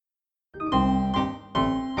Welcome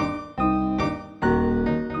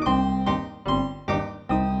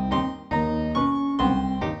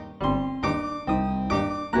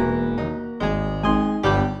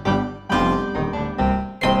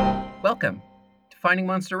to Finding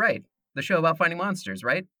Monster Right, the show about finding monsters,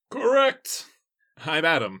 right? Correct. I'm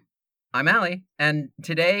Adam. I'm Allie, and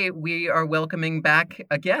today we are welcoming back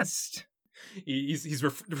a guest. He's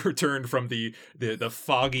returned from the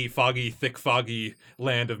foggy, thick, foggy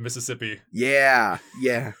land of Mississippi. Yeah.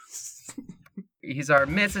 He's our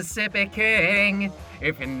Mississippi King,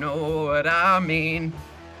 if you know what I mean.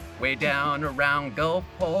 Way down around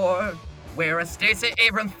Gulfport, where a Stacey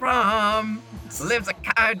Abrams from, lives a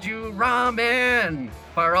kaiju ramen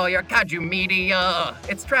for all your kaiju media.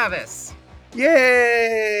 It's Travis.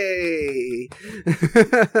 Yay!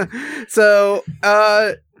 So,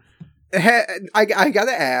 I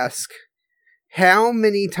gotta ask, how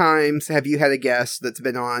many times have you had a guest that's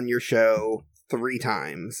been on your show 3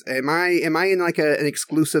 times? Am I in like an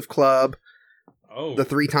exclusive club? Oh, The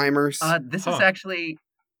 3-timers?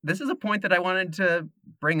 This is a point that I wanted to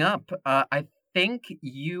bring up. I think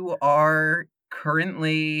you are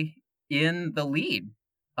currently in the lead.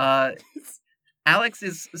 Alex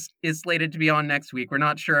is slated to be on next week. We're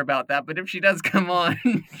not sure about that, but if she does come on,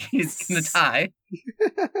 she's gonna tie.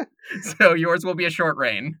 So yours will be a short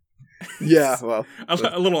reign. Yeah, well,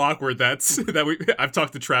 a little awkward. I've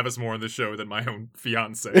talked to Travis more on the show than my own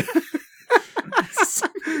fiance.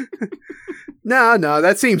 no,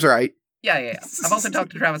 that seems right. Yeah. I've also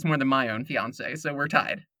talked to Travis more than my own fiance, so we're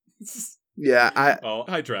tied. Yeah,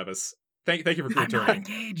 hi, Travis. Thank you for returning. I'm not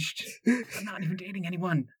engaged. I'm not even dating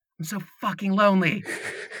anyone. I'm so fucking lonely.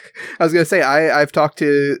 I was gonna say I've talked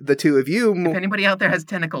to the two of you. If anybody out there has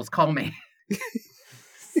tentacles, call me.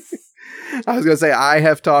 I was gonna say I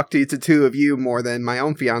have talked to 2 of you more than my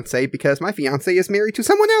own fiance because my fiance is married to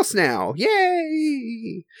someone else now.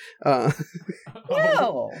 Yay!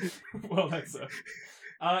 Well, that's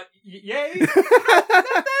yay.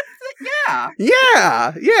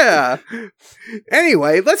 Yeah.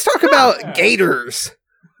 Anyway, let's talk about gators.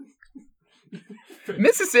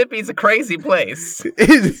 Mississippi's a crazy place.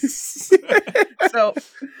 So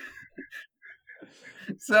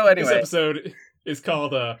anyway, This episode is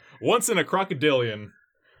called Once in a Crocodilian.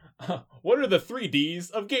 What are the 3 Ds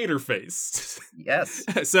of Gator Face? Yes.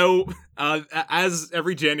 So, as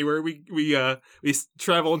every January, we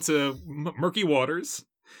travel into murky waters,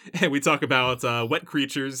 and we talk about wet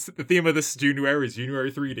creatures. The theme of this January is January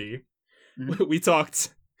 3D. Mm-hmm. We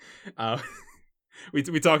talked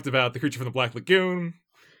about the creature from the Black Lagoon.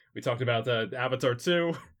 We talked about Avatar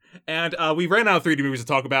 2. And we ran out of 3D movies to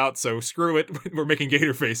talk about, so screw it. We're making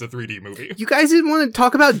Gator Face a 3D movie. You guys didn't want to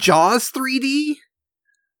talk about Jaws 3D?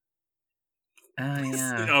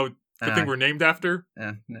 Yeah. Good thing we're named after?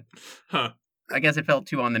 No. Huh. I guess it felt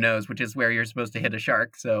too on the nose, which is where you're supposed to hit a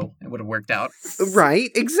shark, so it would have worked out.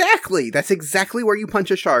 Right, exactly. That's exactly where you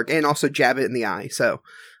punch a shark, and also jab it in the eye, so...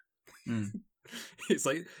 It's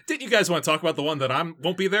like, didn't you guys want to talk about the one that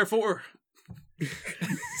won't be there for?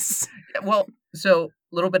 Well, so,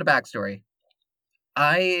 a little bit of backstory.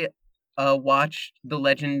 I watched The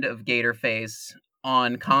Legend of Gator Face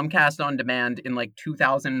on Comcast On Demand in like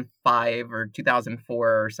 2005 or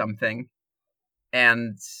 2004 or something.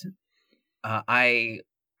 And I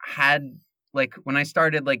had, like, when I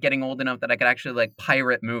started like getting old enough that I could actually like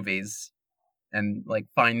pirate movies and like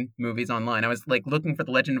find movies online, I was like looking for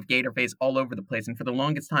The Legend of Gator Face all over the place, and for the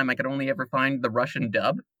longest time I could only ever find the Russian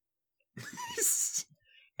dub.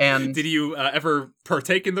 And did you ever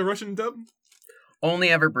partake in the Russian dub? Only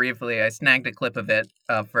ever briefly. I snagged a clip of it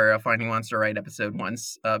for a Finding Monster Right episode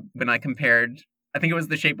once when I compared, I think it was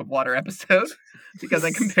the Shape of Water episode, because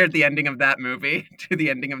I compared the ending of that movie to the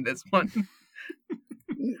ending of this one.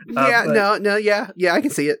 Yeah, I can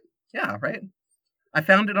see it. Yeah, right? I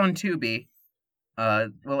found it on Tubi. I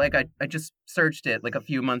just searched it like a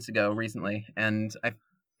few months ago recently, and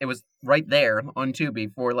it was right there on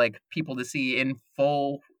Tubi for like people to see in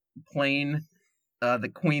full plain the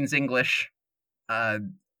Queen's English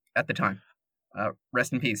at the time.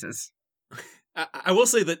 Rest in pieces. I will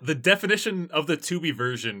say that the definition of the Tubi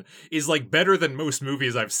version is like better than most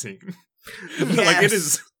movies I've seen. Yes. Like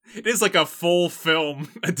it is like a full film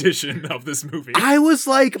edition of this movie. I was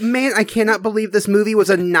like, man, I cannot believe this movie was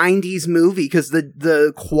a 90s movie, because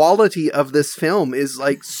the quality of this film is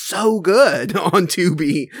like so good on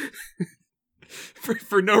Tubi.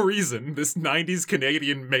 For no reason, this 90s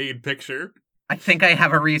Canadian made picture. I think I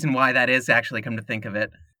have a reason why that is, actually, come to think of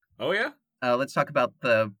it. Oh yeah? Let's talk about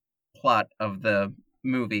the plot of the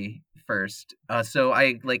movie first. So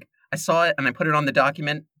I saw it and I put it on the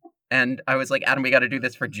document, and I was like, Adam, we got to do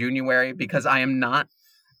this for January because I am not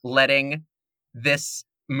letting this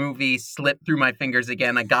movie slip through my fingers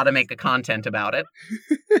again. I got to make a content about it.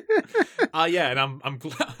 Yeah, and I'm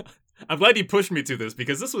glad you pushed me to this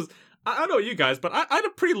because this was, I don't know you guys, but I had a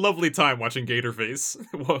pretty lovely time watching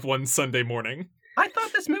Gatorface one Sunday morning. I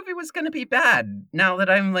thought this movie was going to be bad. Now that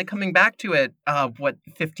I'm like coming back to it,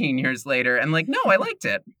 15 years later, and like, no, I liked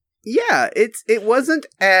it. Yeah, it wasn't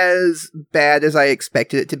as bad as I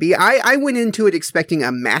expected it to be. I went into it expecting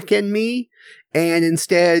a Mac and Me, and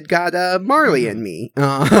instead got a Marley and Me.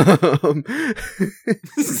 Oh,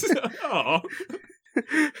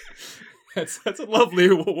 that's a lovely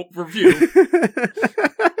review.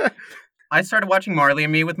 I started watching Marley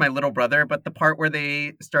and Me with my little brother, but the part where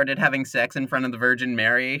they started having sex in front of the Virgin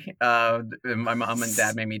Mary, my mom and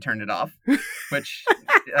dad made me turn it off, which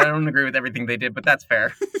I don't agree with everything they did, but that's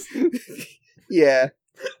fair. Yeah.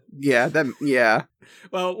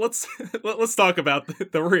 Well, let's talk about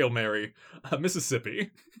the real Mary,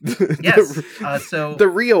 Mississippi. Yes. So the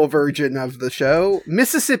real version of the show,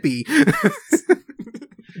 Mississippi.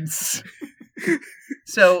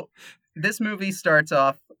 So this movie starts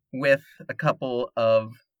off with a couple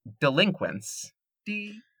of delinquents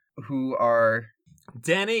who are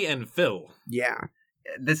Danny and Phil. Yeah.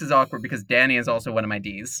 This is awkward because Danny is also one of my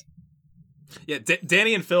D's. Yeah,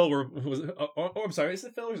 Danny and Phil I'm sorry, is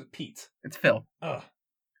it Phil or is it Pete? It's Phil. Oh.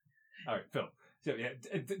 All right, Phil. So yeah,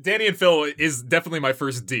 Danny and Phil is definitely my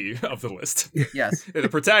first D of the list. Yes. They're the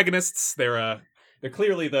protagonists. They're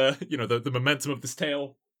clearly the momentum of this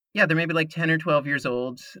tale. Yeah, they're maybe like 10 or 12 years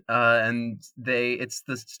old, and it's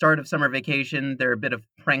the start of summer vacation. They're a bit of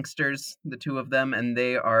pranksters, the two of them, and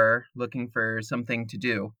they are looking for something to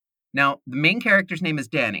do. Now, the main character's name is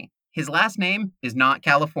Danny. His last name is not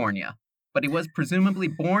California, but he was presumably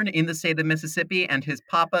born in the state of Mississippi, and his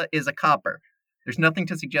papa is a copper. There's nothing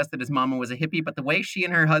to suggest that his mama was a hippie, but the way she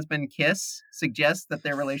and her husband kiss suggests that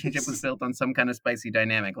their relationship was built on some kind of spicy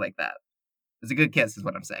dynamic like that. It's a good kiss, is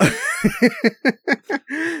what I'm saying.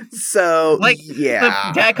 So, like,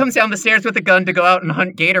 yeah. The dad comes down the stairs with a gun to go out and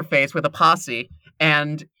hunt Gatorface with a posse,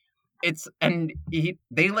 and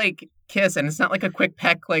they like kiss, and it's not like a quick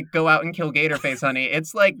peck, like go out and kill Gatorface, honey.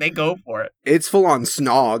 It's like they go for it. It's full on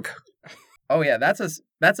snog. Oh yeah, that's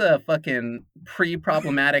a fucking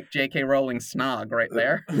pre-problematic J.K. Rowling snog right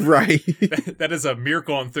there. Right. That is a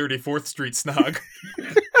Miracle on 34th Street snog.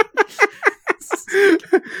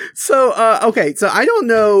 So, okay, so I don't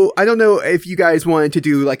know if you guys wanted to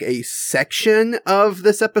do like a section of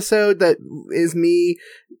this episode that is me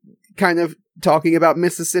kind of talking about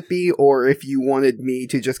Mississippi, or if you wanted me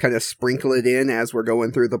to just kind of sprinkle it in as we're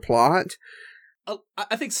going through the plot.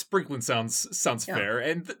 I think sprinkling sounds fair.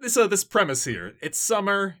 And this premise here, it's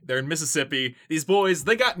summer, they're in Mississippi. These boys,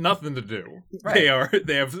 they got nothing to do. Right.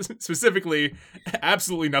 They have specifically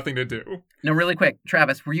absolutely nothing to do. Now, really quick,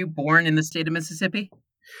 Travis, were you born in the state of Mississippi?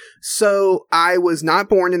 So I was not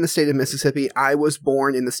born in the state of Mississippi. I was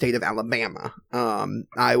born in the state of Alabama.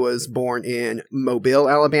 I was born in Mobile,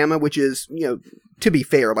 Alabama, which is, to be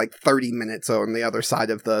fair, like 30 minutes on the other side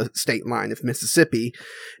of the state line of Mississippi.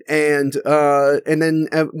 And then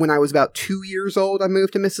when I was about 2 years old, I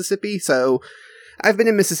moved to Mississippi. So I've been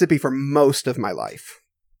in Mississippi for most of my life.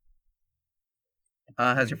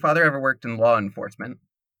 Has your father ever worked in law enforcement?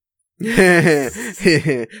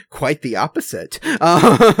 Quite the opposite.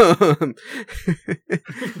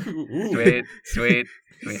 Sweet.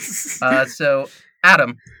 So,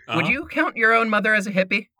 Adam, would you count your own mother as a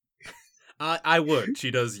hippie? I would. She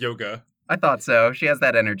does yoga. I thought so. She has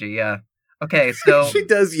that energy, yeah. Okay, so... She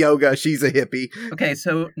does yoga. She's a hippie. Okay,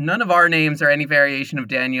 so none of our names are any variation of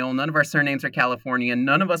Daniel. None of our surnames are Californian.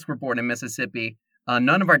 None of us were born in Mississippi.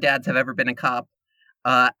 None of our dads have ever been a cop.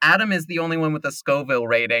 Adam is the only one with a Scoville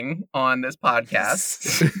rating on this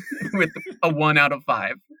podcast with a 1 out of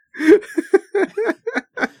 5.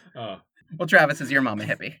 Well, Travis, is your mom a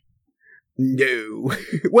hippie? No.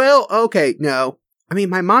 Well, okay, no. I mean,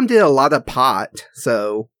 my mom did a lot of pot,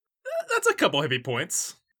 so... That's a couple hippie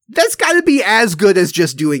points. That's gotta be as good as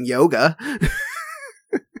just doing yoga.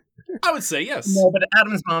 I would say yes. No, but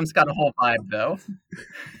Adam's mom's got a whole vibe, though.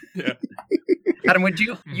 Yeah. Adam, would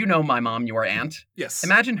you know my mom, your aunt? Yes.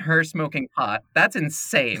 Imagine her smoking pot. That's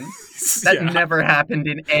insane. That never happened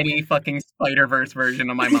in any fucking Spider-Verse version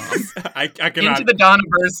of my mom. I cannot... Into the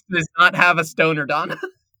Donnaverse does not have a stoner Donna.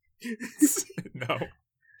 No.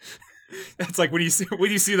 That's like when you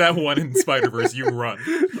see that one in Spider-Verse, you run.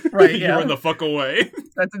 Right, You run the fuck away.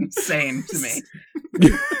 That's insane to me.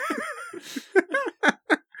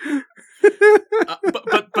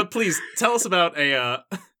 But please tell us about a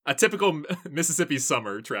a typical Mississippi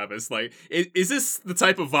summer, Travis. Like, is this the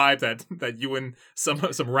type of vibe that you and some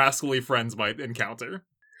rascally friends might encounter?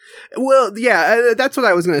 Well, yeah, that's what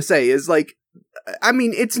I was going to say is like, I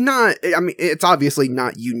mean, it's obviously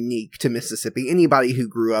not unique to Mississippi. Anybody who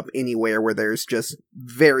grew up anywhere where there's just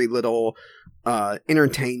very little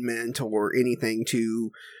entertainment or anything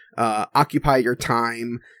to occupy your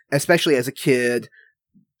time, especially as a kid,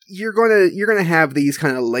 you're gonna have these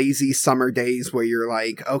kind of lazy summer days where you're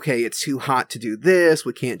like, okay, it's too hot to do this,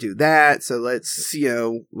 we can't do that, so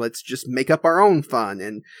let's just make up our own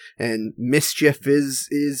fun, and mischief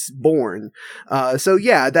is born. So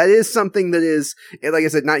yeah, that is something that is, like I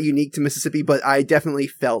said, not unique to Mississippi, but I definitely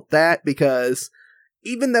felt that because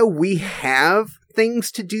even though we have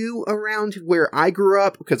things to do around where I grew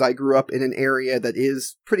up, because I grew up in an area that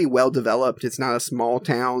is pretty well developed, it's not a small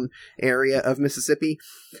town area of Mississippi,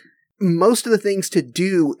 most of the things to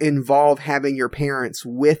do involve having your parents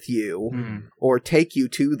with you or take you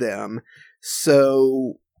to them.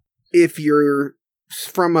 So if you're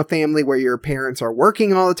from a family where your parents are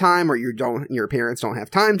working all the time, or your parents don't have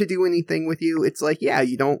time to do anything with you, it's like, yeah,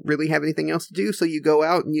 you don't really have anything else to do, so you go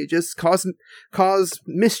out and you just cause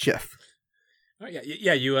mischief. Oh,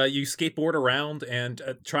 yeah. You skateboard around and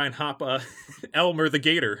try and hop Elmer the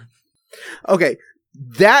Gator. Okay,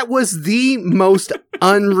 that was the most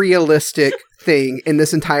unrealistic thing in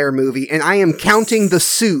this entire movie, and I am counting the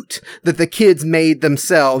suit that the kids made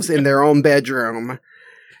themselves in their own bedroom.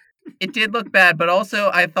 It did look bad, but also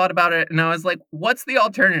I thought about it and I was like, what's the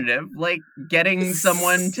alternative? Like getting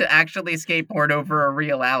someone to actually skateboard over a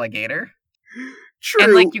real alligator? True.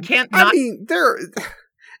 And like you can't not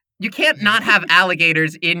You can't not have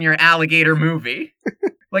alligators in your alligator movie.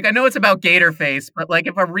 Like, I know it's about gator face, but like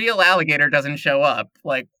if a real alligator doesn't show up,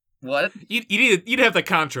 like what? You'd have the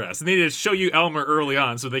contrast. They need to show you Elmer early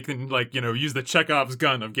on so they can use the Chekhov's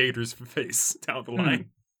gun of Gator's face down the line.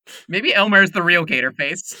 Maybe Elmer's the real gator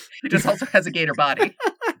face. He just also has a gator body.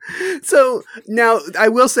 So now I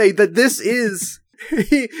will say that this is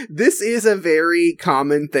a very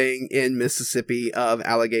common thing in Mississippi of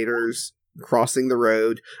alligators crossing the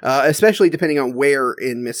road, especially depending on where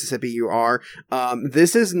in Mississippi you are.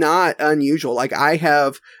 This is not unusual. Like I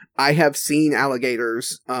have seen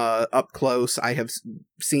alligators up close. I have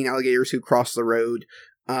seen alligators who cross the road.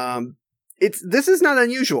 This is not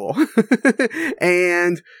unusual.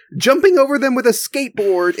 And jumping over them with a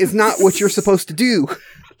skateboard is not what you're supposed to do.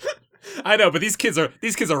 I know, but these kids are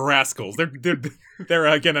rascals. They're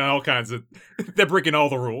getting all kinds of. They're breaking all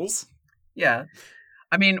the rules. Yeah,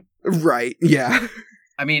 I mean, right? Yeah.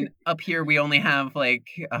 I mean, up here we only have like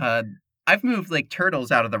I've moved like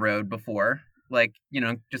turtles out of the road before, like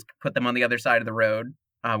just put them on the other side of the road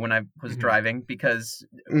when I was driving, because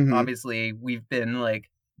obviously we've been like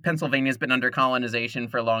Pennsylvania's been under colonization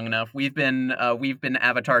for long enough. We've been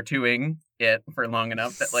Avatar 2ing it for long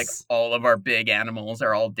enough that like all of our big animals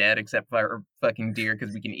are all dead except for our fucking deer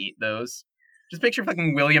because we can eat those. Just picture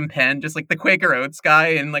fucking William Penn, just like the Quaker Oats guy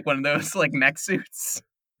in like one of those like mech suits.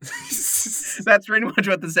 That's pretty much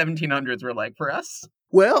what the 1700s were like for us.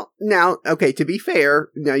 Well, now, okay, to be fair,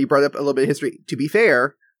 now you brought up a little bit of history. To be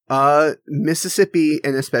fair, Mississippi,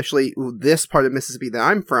 and especially this part of Mississippi that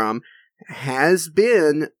I'm from, has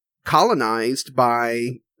been colonized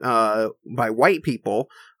by white people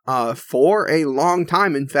for a long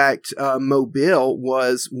time. In fact, Mobile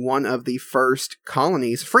was one of the first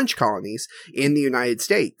colonies, French colonies, in the United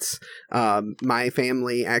States. My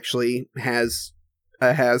family actually has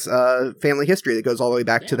family history that goes all the way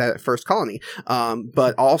back to that first colony.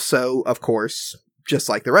 But also, of course, just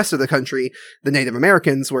like the rest of the country, the Native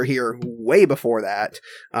Americans were here way before that.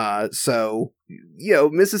 So,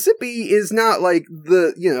 Mississippi is not like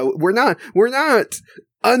we're not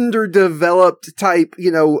underdeveloped type,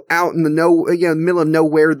 out in the middle of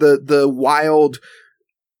nowhere, the wild,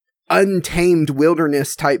 untamed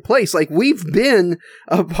wilderness type place. Like, we've been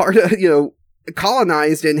a part of,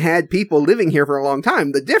 colonized and had people living here for a long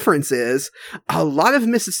time. The difference is a lot of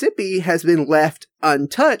Mississippi has been left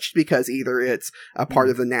untouched because either it's a part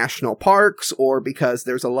of the national parks or because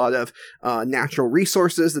there's a lot of natural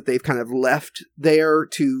resources that they've kind of left there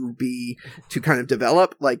to kind of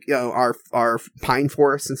develop, like our pine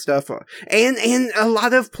forests and stuff, and a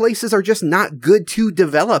lot of places are just not good to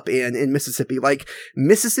develop in Mississippi. Like,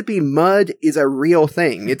 Mississippi mud is a real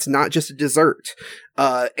thing. It's not just a dessert,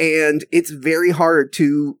 and it's very hard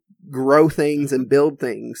to grow things and build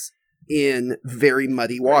things in very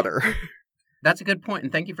muddy water. That's a good point,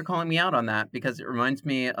 and thank you for calling me out on that, because it reminds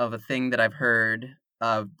me of a thing that I've heard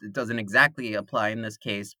it doesn't exactly apply in this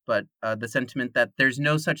case, but the sentiment that there's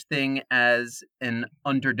no such thing as an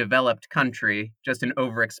underdeveloped country, just an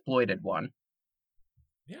overexploited one.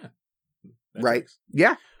 Yeah. Right.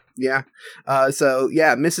 Yeah. Yeah. So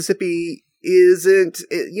yeah, Mississippi isn't,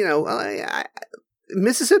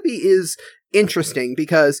 Mississippi is interesting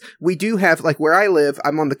because we do have, like, where I live,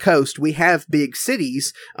 I'm on the coast, we have big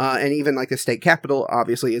cities, and even like the state capital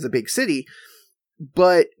obviously is a big city.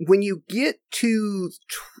 But when you get towards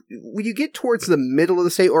the middle of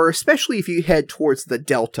the state, or especially if you head towards the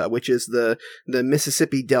Delta, which is the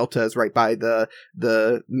Mississippi Delta is right by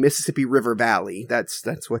the Mississippi River Valley.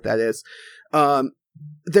 That's what that is.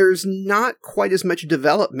 There's not quite as much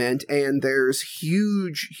development, and there's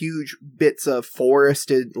huge bits of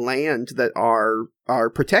forested land that are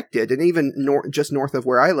protected, and even just north of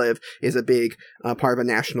where I live is a big part of a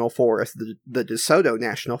national forest, the DeSoto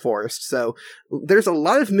National Forest. So there's a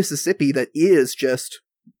lot of Mississippi that is just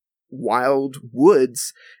wild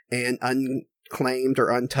woods and unclaimed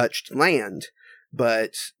or untouched land.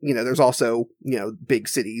 But, there's also, big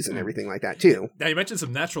cities and everything like that, too. Now, you mentioned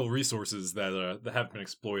some natural resources that have been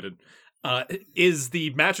exploited. Is the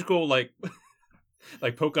magical, like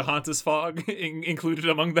Pocahontas fog included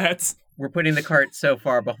among that? We're putting the cart so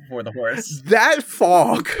far before the horse. That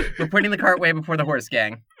fog! We're putting the cart way before the horse,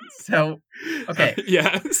 gang. So, okay.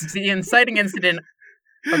 Yes. The inciting incident...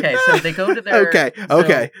 Okay, so they go to their...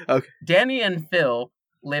 Okay. Danny and Phil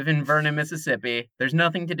live in Vernon, Mississippi. There's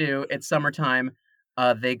nothing to do. It's summertime.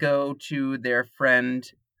 They go to their friend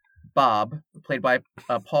Bob, played by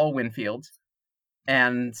Paul Winfield,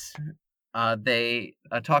 and they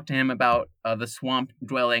talk to him about the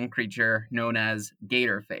swamp-dwelling creature known as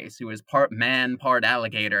Gatorface, who is part man, part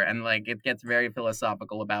alligator, and it gets very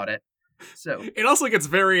philosophical about it. So it also gets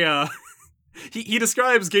very He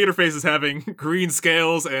describes Gatorface as having green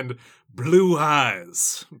scales and blue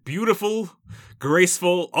eyes. Beautiful,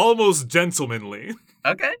 graceful, almost gentlemanly.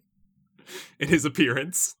 Okay. In his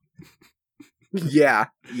appearance. Yeah.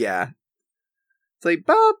 It's like,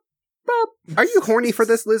 Bob, are you horny for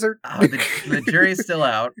this lizard? Oh, the jury's still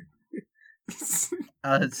out.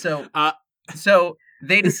 So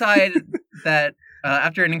they decide that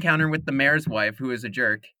after an encounter with the mayor's wife, who is a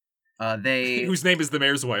jerk, whose name is the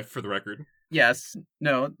mayor's wife, for the record. Yes.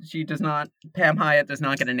 No, she does not. Pam Hyatt does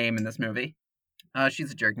not get a name in this movie.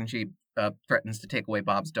 She's a jerk, and she threatens to take away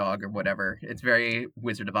Bob's dog or whatever. It's very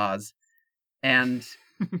Wizard of Oz. And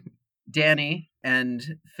Danny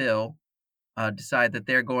and Phil decide that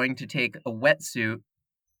they're going to take a wetsuit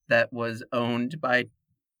that was owned by...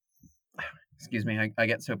 Excuse me, I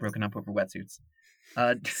get so broken up over wetsuits.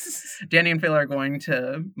 Danny and Phil are going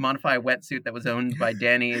to modify a wetsuit that was owned by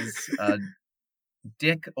Danny's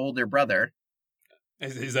dick older brother.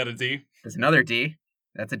 Is that a D? There's another D.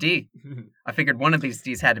 That's a D. I figured one of these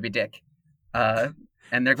D's had to be Dick. And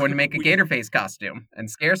they're going to make a Gatorface costume and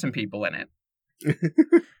scare some people in it.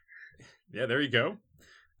 Yeah, there you go.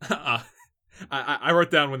 I wrote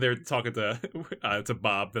down when they were talking to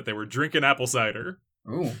Bob that they were drinking apple cider.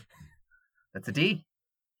 Ooh, that's a D.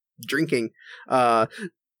 Drinking.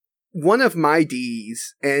 One of my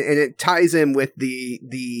D's, and it ties in with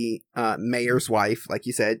the mayor's wife, like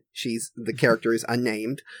you said. The character is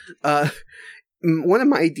unnamed. One of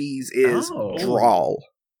my D's is drawl.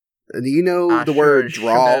 Do you know the word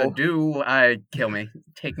drawl? Kill me.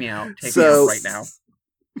 Take me out. Take me out right now.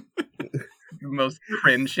 The most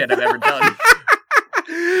cringe shit I've ever done.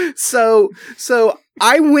 So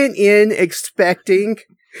I went in expecting...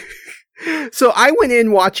 So I went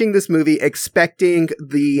in watching this movie expecting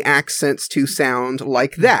the accents to sound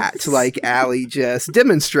like that, like Allie just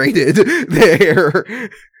demonstrated there.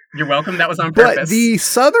 You're welcome. That was on purpose. But the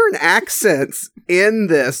southern accents in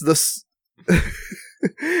this,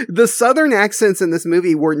 the southern accents in this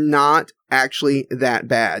movie were not actually that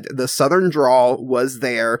bad. The southern drawl was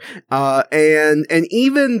there, and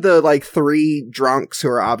even the three drunks who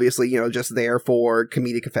are obviously just there for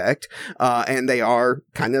comedic effect, and they are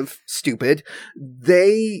kind of stupid.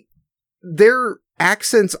 Their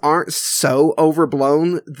accents aren't so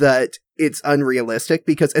overblown that it's unrealistic,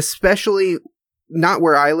 because especially not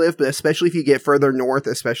where I live, but especially if you get further north,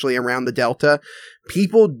 especially around the Delta,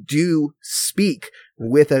 people do speak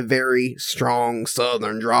with a very strong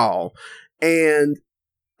southern drawl. And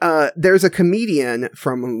there's a comedian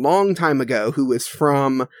from a long time ago who was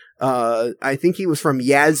from, I think he was from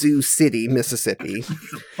Yazoo City, Mississippi.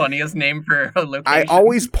 Funniest name for a location. I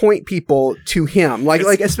always point people to him,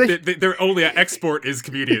 especially their only export is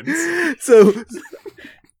comedians. So.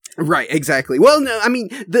 Right, exactly. Well, no, I mean,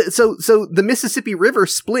 so the Mississippi River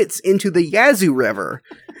splits into the Yazoo River.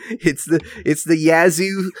 It's the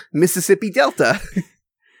Yazoo Mississippi Delta.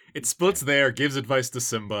 It splits there, gives advice to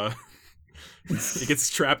Simba. He gets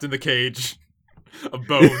trapped in the cage of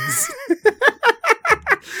bones.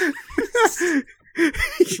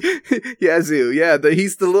 Yazoo, yeah,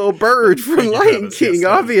 he's the little bird from Lion King, yes,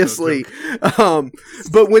 obviously.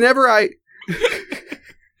 But whenever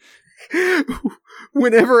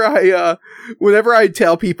I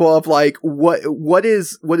tell people of like what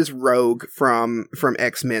is Rogue from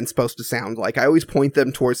X-Men supposed to sound like, I always point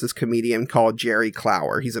them towards this comedian called Jerry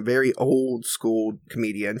Clower. He's a very old school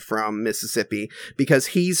comedian from Mississippi, because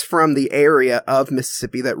he's from the area of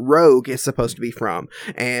Mississippi that Rogue is supposed to be from.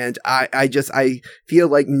 And I feel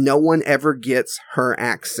like no one ever gets her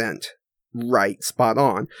accent right, spot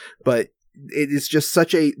on, but it is just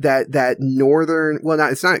such that northern, well,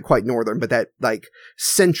 it's not quite northern, but that like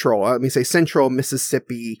central, let me say central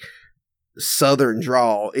Mississippi southern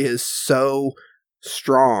drawl is so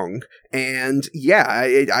strong. And yeah,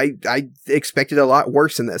 I expected a lot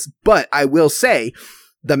worse in this, but I will say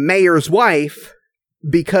the mayor's wife,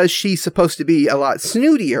 because she's supposed to be a lot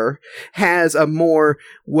snootier, has a more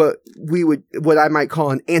what I might call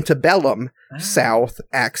an antebellum South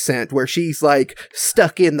accent, where she's like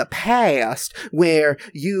stuck in the past, where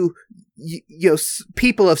you know,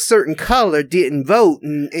 people of certain color didn't vote,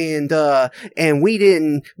 and we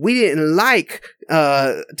didn't like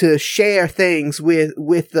to share things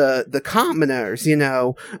with the commoners, you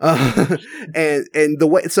know, and the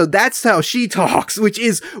way, so that's how she talks, which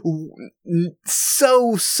is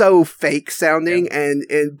so fake sounding, and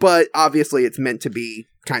but obviously it's meant to be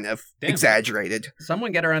kind of exaggerated.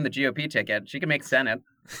 Someone get her on the GOP ticket. She can make Senate.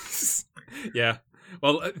 Yeah.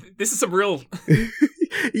 Well, this is some real...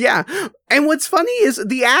 Yeah. And what's funny is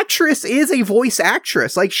the actress is a voice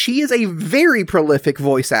actress. Like, she is a very prolific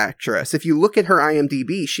voice actress. If you look at her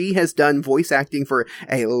IMDb, she has done voice acting for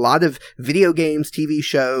a lot of video games, TV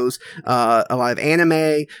shows, a lot of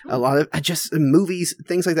anime, a lot of just movies,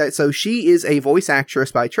 things like that. So she is a voice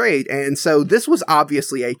actress by trade. And so this was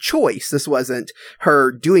obviously a choice. This wasn't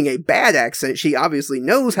her doing a bad accent. She obviously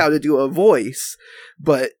knows how to do a voice,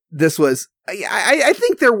 but this was... I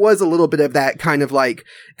think there was a little bit of that kind of like,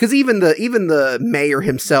 because even the mayor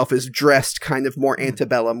himself is dressed kind of more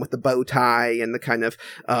antebellum with the bow tie and the kind of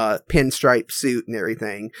pinstripe suit and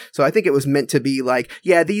everything. So I think it was meant to be like,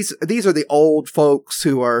 yeah, these are the old folks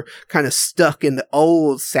who are kind of stuck in the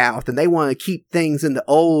old South, and they want to keep things in the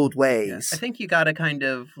old ways. Yeah. I think you gotta kind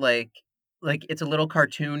of like it's a little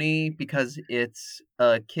cartoony because it's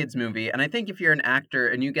a kid's movie. And I think if you're an actor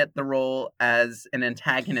and you get the role as an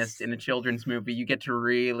antagonist in a children's movie, you get to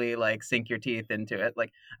really like sink your teeth into it.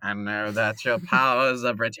 Like, I know that your powers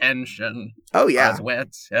of retention are as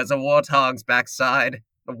wet as a warthog's backside.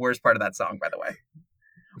 The worst part of that song, by the way.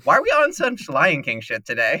 Why are we on such Lion King shit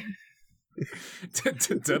today?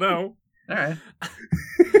 Dunno. All right.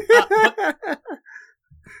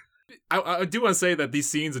 I do want to say that these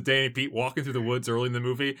scenes of Danny and Pete walking through the woods early in the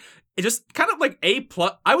movie, it just kind of like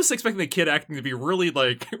I was expecting the kid acting to be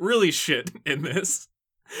really shit in this,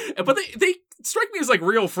 but they strike me as like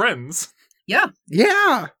real friends. Yeah.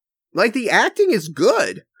 Yeah. Like, the acting is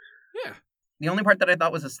good. Yeah. The only part that I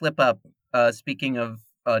thought was a slip up, speaking of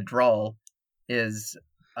drawl, is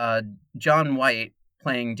John White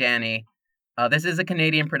playing Danny. This is a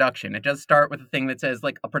Canadian production. It does start with a thing that says,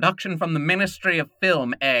 like, a production from the Ministry of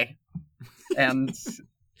Film, And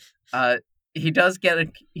he does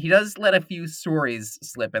let a few stories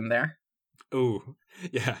slip in there. Ooh,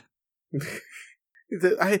 yeah.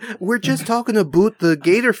 We're just talking about the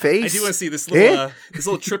gator face. I do want to see this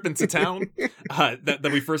little trip into town that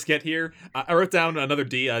we first get here. I wrote down another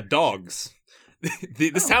D, dogs.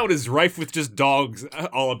 This town is rife with just dogs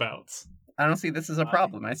all about. I don't see this as a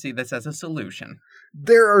problem. I see this as a solution.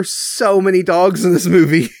 There are so many dogs in this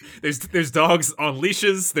movie. There's dogs on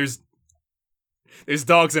leashes. There's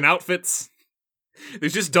dogs in outfits.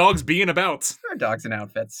 There's just dogs being about. There are dogs in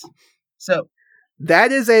outfits. So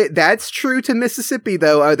that's true to Mississippi,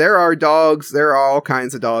 though. There are dogs. There are all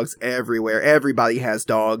kinds of dogs everywhere. Everybody has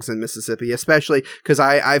dogs in Mississippi, especially because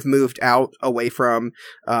I've moved out away from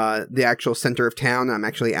the actual center of town. I'm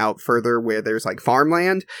actually out further where there's like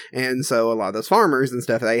farmland, and so a lot of those farmers and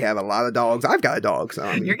stuff, they have a lot of dogs. I've got a dog, so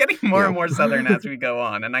you're getting more and more southern as we go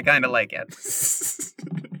on, and I kind of like it.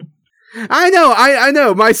 I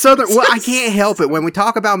know. My southern... Well, I can't help it. When we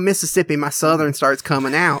talk about Mississippi, my southern starts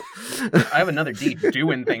coming out. I have another D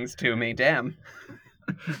doing things to me, damn.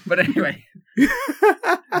 But anyway.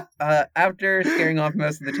 After scaring off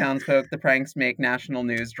most of the townsfolk, the pranks make national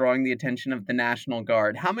news, drawing the attention of the National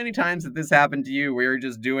Guard. How many times did this happen to you where you're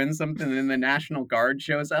just doing something and the National Guard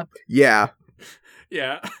shows up? Yeah.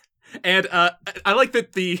 Yeah. And I like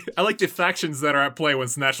the factions that are at play when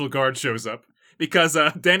National Guard shows up. Because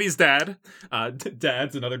Danny's dad,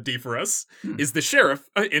 dad's another D for us, is the sheriff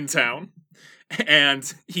in town,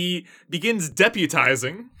 and he begins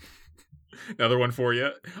deputizing. Another one for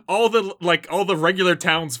you. All the regular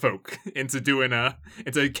townsfolk into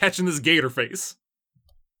catching this gator face.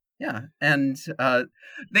 Yeah, and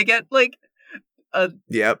they get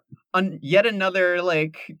Yep. yet another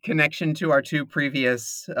connection to our two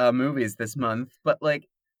previous movies this month, but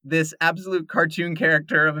this absolute cartoon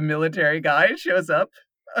character of a military guy shows up.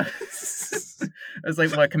 It's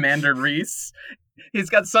Commander Reese. He's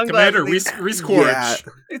got sunglasses. Commander Reese Quaritch. Yeah.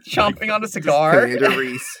 He's chomping on a cigar. Commander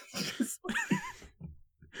Reese.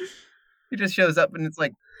 He just shows up and it's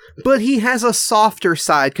like... But he has a softer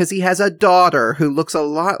side because he has a daughter who looks a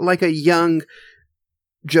lot like a young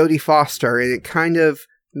Jodie Foster, and it kind of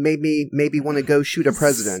made me maybe want to go shoot a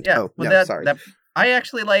president. Yeah, sorry. I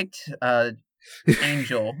actually liked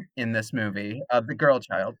Angel in this movie, the girl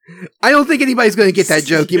child. I don't think anybody's going to get that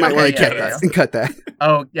joke. You might want to cut that.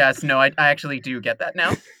 Oh, yes. No, I actually do get that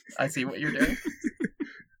now. I see what you're doing.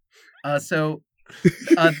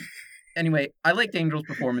 Anyway, I liked Angel's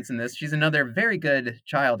performance in this. She's another very good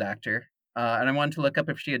child actor. And I wanted to look up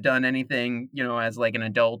if she had done anything, as an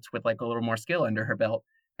adult with a little more skill under her belt.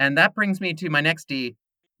 And that brings me to my next D.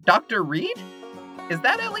 Dr. Reed? Is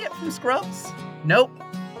that Elliot from Scrubs? Nope.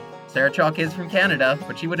 Sarah Chalke is from Canada,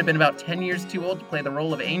 but she would have been about 10 years too old to play the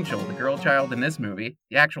role of Angel, the girl child in this movie.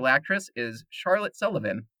 The actual actress is Charlotte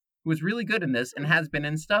Sullivan, who was really good in this and has been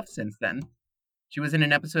in stuff since then. She was in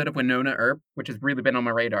an episode of Winona Earp, which has really been on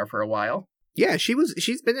my radar for a while. Yeah,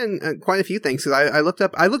 she's been in quite a few things. Cause I looked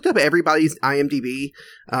up everybody's IMDb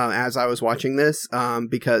as I was watching this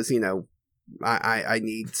because I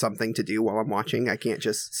need something to do while I'm watching. I can't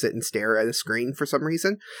just sit and stare at a screen for some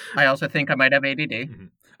reason. I also think I might have ADD. Mm-hmm.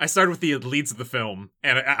 I started with the leads of the film,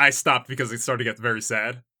 and I stopped because it started to get very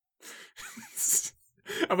sad.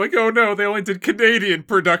 I'm like, oh no, they only did Canadian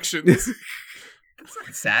productions. That's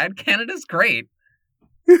not sad. Canada's great.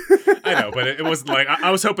 I know, but it wasn't I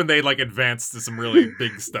was hoping they'd advance to some really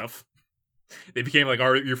big stuff. They became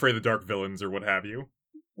Are You Afraid of the Dark villains or what have you.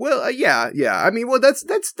 Well, yeah. I mean, that's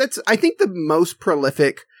I think the most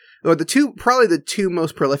prolific, or the two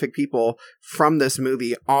most prolific people from this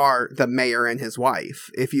movie are the mayor and his wife.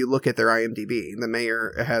 If you look at their IMDb, the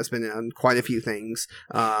mayor has been on quite a few things.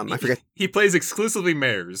 I forget. He plays exclusively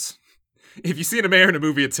mayors. If you see a mayor in a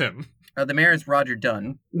movie, it's him. The mayor is Roger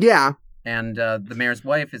Dunn. Yeah. And the mayor's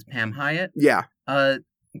wife is Pam Hyatt. Yeah.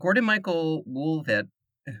 Gordon Michael Woolvett,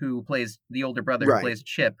 who plays the older brother, who plays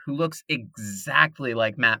Chip, who looks exactly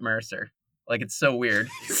like Matt Mercer. It's so weird.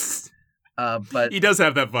 But he does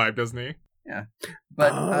have that vibe, doesn't he? Yeah.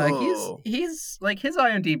 But he's his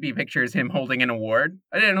IMDb picture is him holding an award.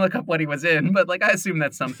 I didn't look up what he was in, but I assume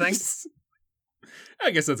that's something.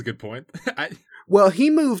 I guess that's a good point. Well, he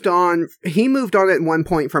moved on at one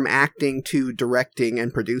point from acting to directing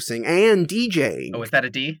and producing and DJing. Oh, is that a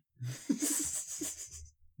D?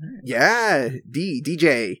 Yeah,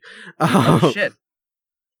 DJ. Oh shit.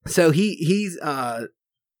 So he's done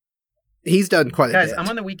quite a bit. Guys, I'm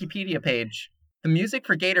on the Wikipedia page. The music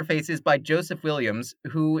for Gatorface is by Joseph Williams,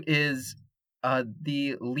 who is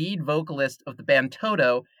the lead vocalist of the band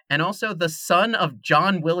Toto and also the son of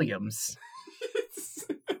John Williams.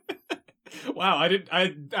 Wow, I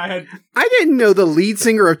didn't know the lead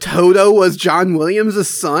singer of Toto was John Williams'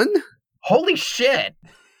 son. Holy shit!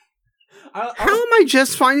 How am I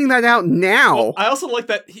just finding that out now? Well, I also like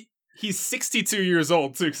that he's 62 years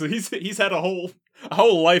old too, so he's had a whole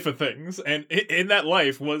life of things, and in that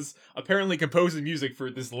life was apparently composing music for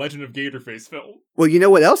this Legend of Gatorface film. Well, you know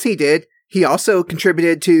what else he did? He also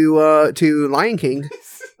contributed to Lion King.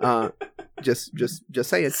 Just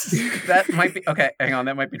saying. That might be okay. Hang on,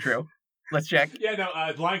 that might be true. Let's check. Yeah, no,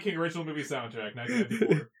 Lion King original movie soundtrack,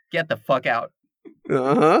 1994. Get the fuck out.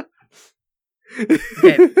 Uh-huh.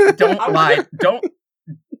 Okay, don't lie.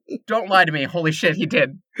 Don't lie to me. Holy shit, he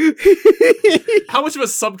did. How much of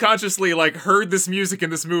us subconsciously heard this music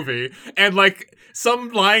in this movie and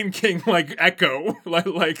some Lion King echo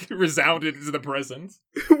resounded into the present?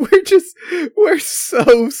 We're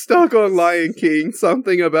so stuck on Lion King.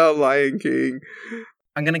 Something about Lion King.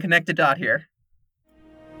 I'm gonna connect a dot here.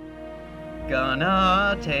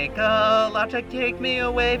 Gonna take a lot to take me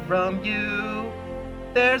away from you.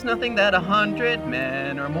 There's nothing that 100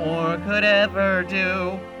 men or more could ever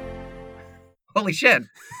do. Holy shit.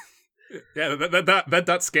 Yeah, that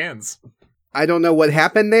dot scans. I don't know what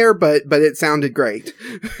happened there, but it sounded great.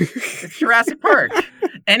 It's Jurassic Park.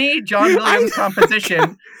 Any John Williams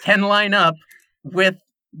composition can line up with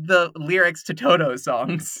the lyrics to Toto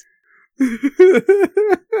songs.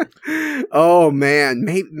 Oh man,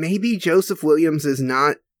 maybe Joseph Williams is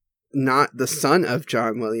not the son of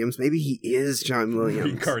John Williams. Maybe he is John Williams.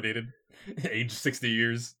 Reincarnated, age 60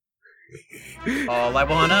 years. All I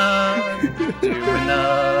wanna do in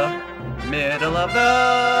the middle of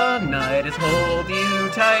the night is hold you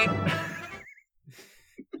tight.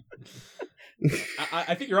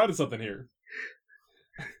 I think you're onto something here.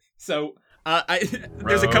 So,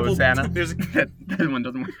 there's a couple. Rosanna. There's that one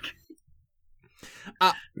doesn't work.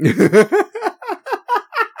 That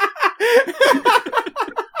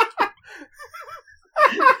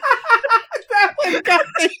one got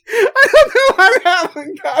me. I don't know how that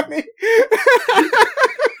one got me.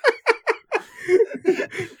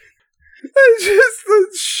 It's just the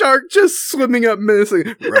shark just swimming up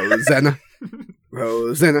menacingly. Rosanna.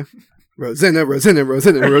 Rosanna. Rosanna, Rosanna,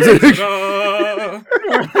 Rosanna, Rosanna.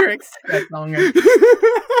 That longer.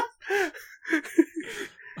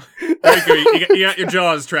 There you go. You got your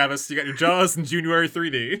Jaws, Travis. You got your Jaws in January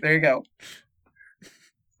 3D. There you go.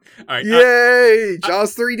 All right. Yay!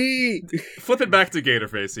 Jaws 3D. Flip it back to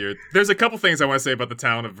Gatorface here. There's a couple things I want to say about the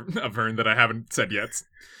town of Vern that I haven't said yet.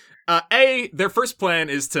 Their first plan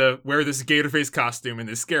is to wear this Gatorface costume and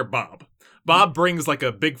they scare Bob. Bob brings like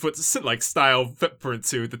a Bigfoot like style footprint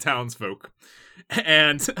to the townsfolk,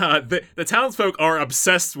 and the townsfolk are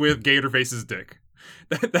obsessed with Gatorface's dick.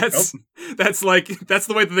 That's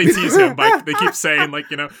the way that they tease him. Like they keep saying like,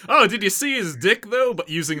 oh, did you see his dick though? But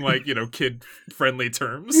using like, kid friendly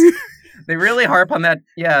terms. They really harp on that.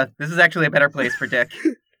 Yeah, this is actually a better place for Dick.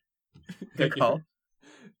 Good call.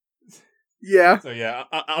 Yeah. So yeah,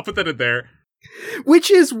 I'll put that in there. Which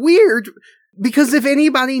is weird because if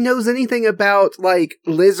anybody knows anything about like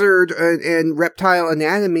lizard and reptile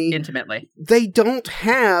anatomy, Intimately, they don't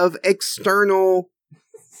have external.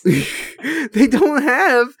 They don't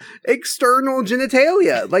have external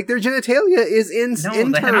genitalia. Like their genitalia is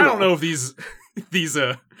internal. I don't know if these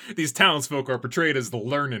townsfolk are portrayed as the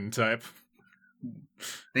learning type.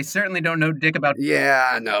 they certainly don't know dick about.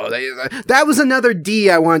 Yeah, no. That was another D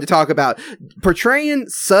I wanted to talk about. Portraying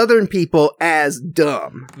Southern people as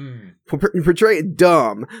dumb. Portraying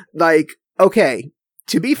dumb. Like, okay,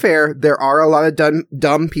 to be fair, there are a lot of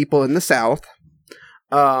dumb people in the South.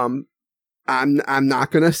 I'm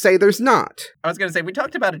not gonna say there's not. I was gonna say we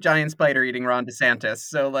talked about a giant spider eating Ron DeSantis,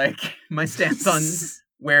 so like my stance on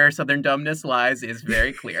where Southern dumbness lies is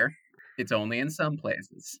very clear. It's only in some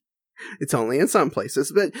places. It's only in some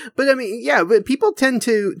places, but I mean, yeah, but people tend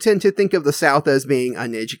to think of the South as being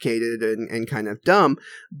uneducated and kind of dumb.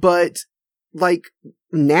 But like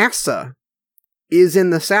NASA is in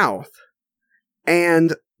the South,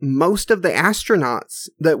 and most of the astronauts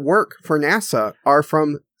that work for NASA are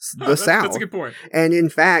from the South. That's a good point. And in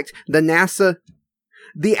fact, the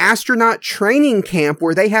astronaut training camp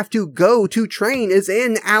where they have to go to train is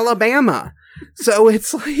in Alabama. So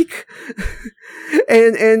it's like,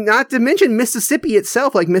 and not to mention Mississippi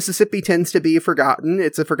itself. Like Mississippi tends to be forgotten.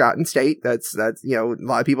 It's a forgotten state. That's a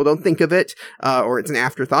lot of people don't think of it, or it's an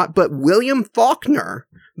afterthought. But William Faulkner,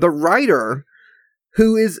 the writer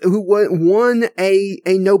who won a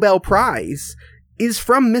Nobel Prize, is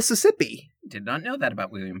from Mississippi. Did not know that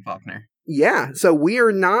about William Faulkner. Yeah, so we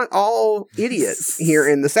are not all idiots here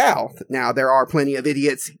in the South. Now, there are plenty of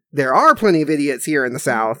idiots here in the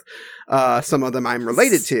South. Some of them I'm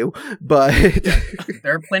related to, but...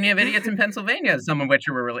 There are plenty of idiots in Pennsylvania, some of which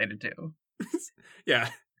you were related to. Yeah.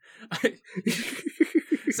 I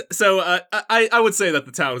would say that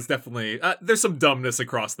the town is definitely... there's some dumbness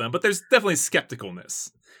across them, but there's definitely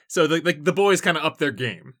skepticalness. So the boys kind of up their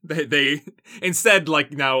game. They instead,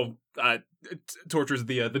 like, now... tortures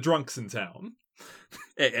the drunks in town,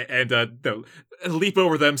 and leap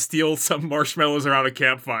over them, steal some marshmallows around a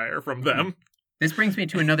campfire from them. This brings me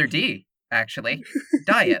to another D, actually.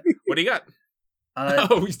 Diet. What do you got?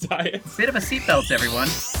 He's diet. Bit of a seatbelt, everyone.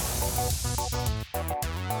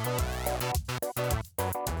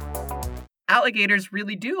 Alligators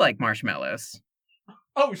really do like marshmallows.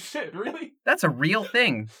 Oh shit, really? That's a real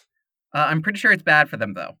thing. I'm pretty sure it's bad for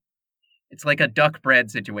them, though. It's like a duck bread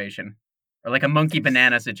situation. Or like a monkey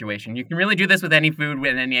banana situation. You can really do this with any food,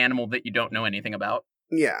 with any animal that you don't know anything about.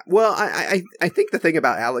 Yeah. Well, I think the thing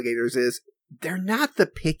about alligators is they're not the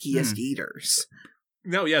pickiest eaters.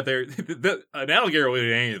 No, yeah, an alligator will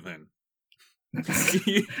eat anything.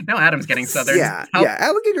 No, Adam's getting southern. Yeah,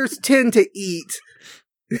 alligators tend to eat.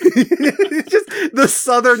 Just the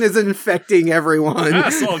southern is infecting everyone. I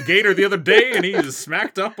saw a gator the other day, and he just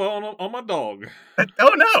smacked up on my dog.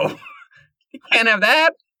 Oh no! You can't have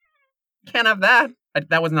that. Can't have that.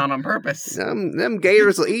 That was not on purpose. Them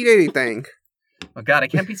gators will eat anything. Oh god, I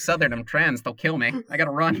can't be Southern. I'm trans. They'll kill me. I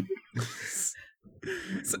gotta run.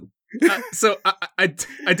 So I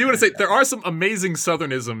do want to say there are some amazing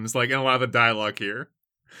Southernisms like in a lot of the dialogue here.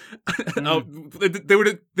 They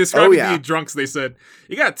would describe the drunks. They said,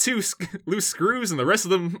 "You got two loose screws, and the rest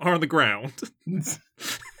of them are on the ground."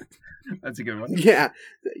 That's a good one. Yeah,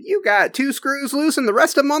 you got 2 screws loose, and the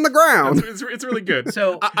rest of them on the ground. It's really good.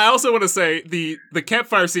 So I also want to say the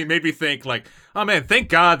campfire scene made me think like, oh man, thank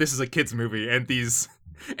God this is a kids movie, and these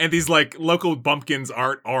like local bumpkins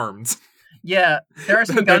aren't armed. Yeah, there are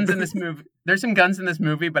some guns in this movie. There's some guns in this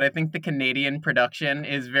movie, but I think the Canadian production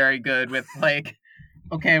is very good with like,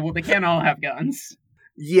 okay, well they can't all have guns.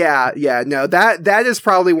 Yeah, no, that is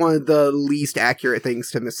probably one of the least accurate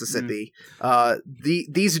things to Mississippi.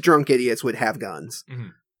 These drunk idiots would have guns.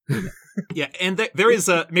 Mm-hmm. Yeah, and there is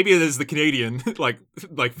maybe it is the Canadian like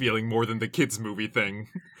feeling more than the kids movie thing,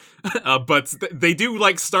 but they do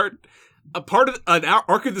like start. A part of an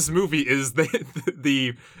arc of this movie is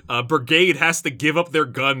the brigade has to give up their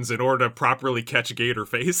guns in order to properly catch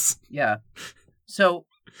Gatorface. Yeah. So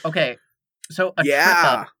okay, so a trip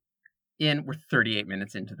up in we're 38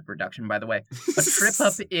 minutes into the production, by the way. A trip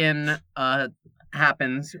up in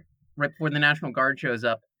happens right before the National Guard shows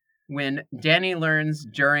up when Danny learns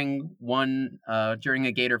during a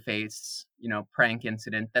Gatorface prank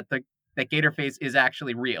incident that Gatorface is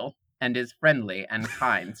actually real and is friendly and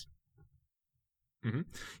kind. Mm-hmm.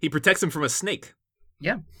 He protects him from a snake.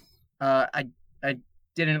 Yeah. I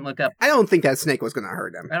didn't look up. I don't think that snake was going to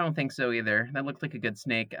hurt him. I don't think so either. That looked like a good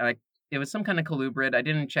snake. It was some kind of colubrid. I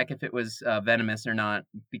didn't check if it was venomous or not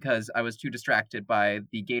because I was too distracted by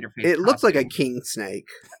the Gatorface. It looked like a king snake.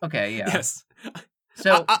 Okay, yeah. Yes.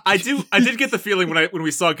 So I did get the feeling when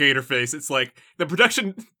we saw Gatorface, it's like the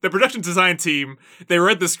production design team, they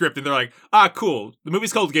read the script and they're like, cool. The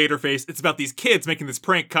movie's called Gatorface. It's about these kids making this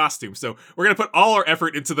prank costume. So we're gonna put all our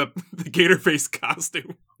effort into the Gatorface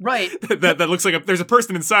costume. Right. that looks like there's a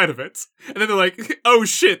person inside of it. And then they're like, oh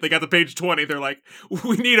shit, they got the page 20. They're like,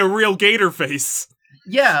 we need a real Gatorface.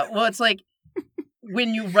 Yeah, well it's like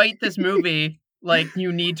when you write this movie, like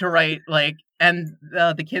you need to write like and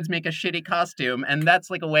the kids make a shitty costume, and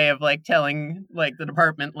that's like a way of like telling like the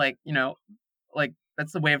department like like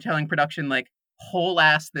that's the way of telling production like whole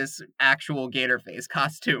ass this actual Gatorface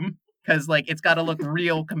costume because like it's got to look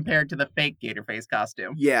real compared to the fake Gatorface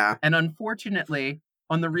costume. Yeah, and unfortunately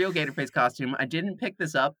on the real Gatorface costume, I didn't pick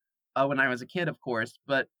this up when I was a kid, of course,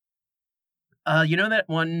 but that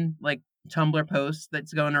one like Tumblr post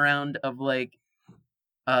that's going around of like.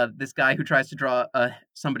 This guy who tries to draw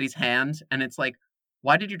somebody's hand, and it's like,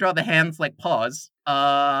 why did you draw the hands like paws?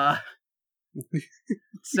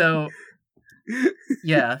 So,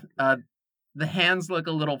 yeah, the hands look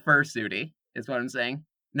a little fursuity, is what I'm saying.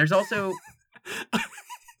 And there's also a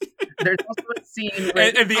scene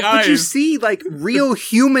where... and the eyes. But you see, like, real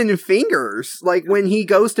human fingers. Like, when he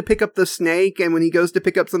goes to pick up the snake and when he goes to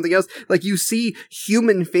pick up something else, like, you see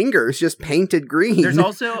human fingers just painted green. There's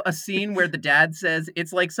also a scene where the dad says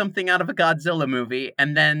it's like something out of a Godzilla movie,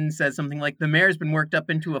 and then says something like, the mayor's been worked up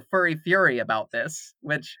into a furry fury about this,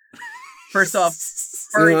 which, first off,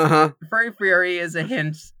 furry fury is a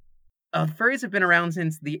hint. Furries have been around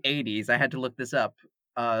since the 80s. I had to look this up.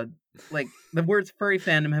 Like, the words furry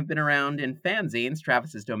fandom have been around in fanzines,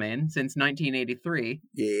 Travis's domain, since 1983.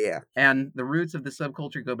 Yeah. And the roots of the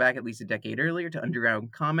subculture go back at least a decade earlier to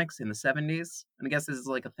underground comics in the 70s. And I guess this is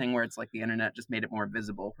like a thing where it's like the internet just made it more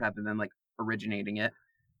visible rather than like originating it.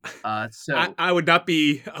 So I would not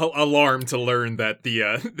be alarmed to learn that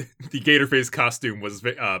the Gatorface costume was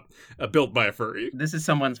built by a furry. This is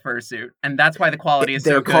someone's fursuit, and that's why the quality is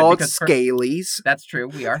They're so good. They're called scalies. That's true.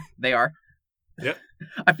 They are. Yep.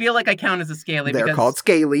 I feel like I count as a scaly. They're called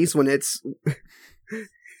scalies when it's...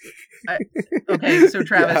 Okay, so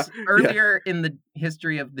Travis, earlier in the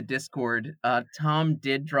history of the Discord, Tom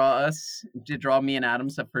did draw me and Adam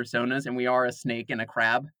some personas, and we are a snake and a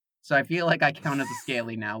crab. So I feel like I count as a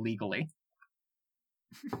scaly now legally.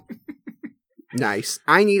 Nice.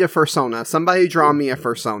 I need a fursona. Somebody draw me a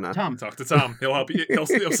fursona. Tom. Talk to Tom. He'll help you. He'll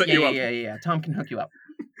set you up. Yeah. Tom can hook you up.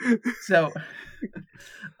 So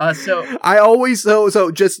I always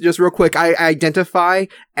so just real quick, I identify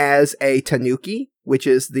as a tanuki, which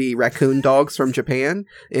is the raccoon dogs from Japan,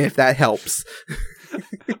 if that helps.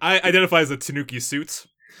 I identify as a tanuki suit.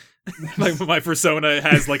 Like my persona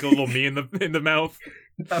has like a little me in the mouth.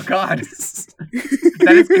 Oh god.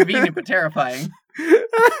 That is convenient but terrifying.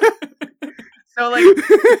 So like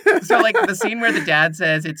the scene where the dad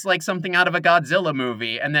says it's like something out of a Godzilla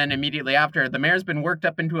movie, and then immediately after, the mayor's been worked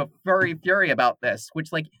up into a furry fury about this,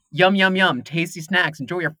 which like, yum, yum, yum, tasty snacks,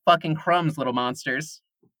 enjoy your fucking crumbs, little monsters.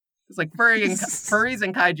 It's like furries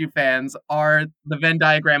and kaiju fans are the Venn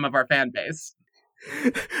diagram of our fan base.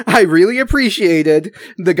 I really appreciated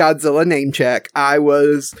the Godzilla name check.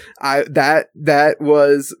 That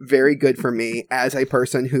was very good for me as a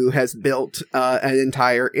person who has built an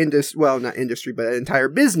entire not industry, but an entire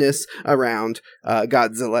business around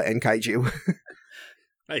Godzilla and kaiju.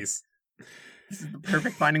 Nice. This is the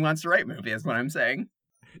perfect Finding Monster Right movie, is what I'm saying.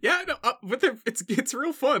 Yeah, no, but it's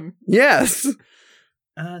real fun. Yes.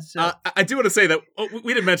 I do want to say that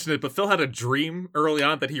we didn't mention it, but Phil had a dream early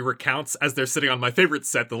on that he recounts as they're sitting on my favorite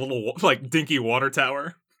set, the little like dinky water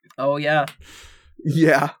tower. Oh yeah,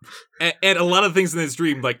 yeah. And a lot of things in his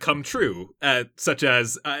dream like come true, such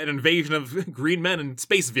as an invasion of green men and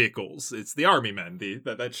space vehicles. It's the army men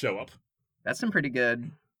that show up. That's some pretty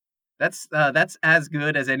good. That's as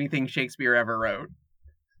good as anything Shakespeare ever wrote.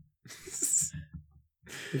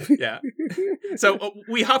 Yeah. So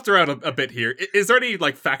we hopped around a bit here. Is there any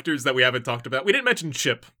like factors that we haven't talked about? We didn't mention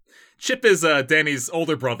Chip. Chip is Danny's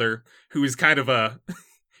older brother, who is kind of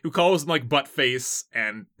who calls him like buttface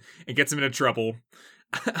and gets him into trouble.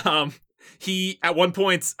 He at one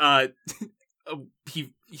point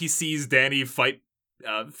he sees Danny fight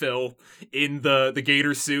Phil in the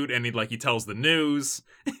gator suit, and he tells the news,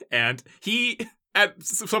 and he at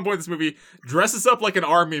some point in this movie dresses up like an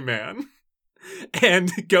army man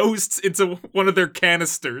and goes into one of their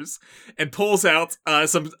canisters and pulls out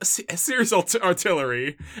some serious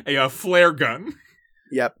artillery, a flare gun.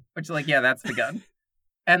 Yep. Which is like, yeah, that's the gun.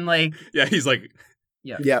 And like, yeah, he's like,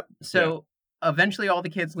 yeah. Yep. So eventually all the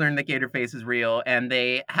kids learn that Gatorface is real, and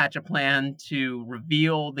they hatch a plan to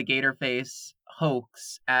reveal the Gatorface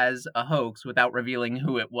hoax as a hoax without revealing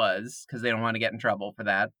who it was, because they don't want to get in trouble for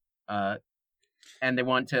that. And they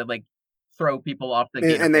want to like throw people off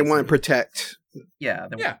the and they want to protect. Yeah,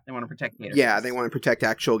 they want to protect Gatorface. Yeah, they want to protect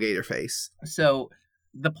actual Gatorface. So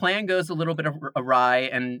the plan goes a little bit awry,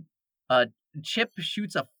 and Chip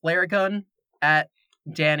shoots a flare gun at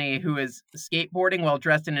Danny, who is skateboarding while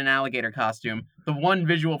dressed in an alligator costume. The one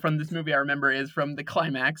visual from this movie I remember is from the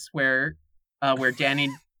climax where Danny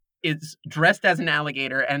is dressed as an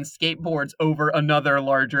alligator and skateboards over another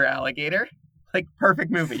larger alligator. Like,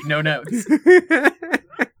 perfect movie, no notes.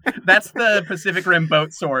 That's the Pacific Rim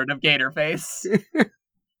boat sword of Gatorface.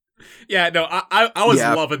 Yeah, no, I was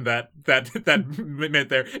loving that meant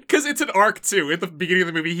there, because it's an arc too. At the beginning of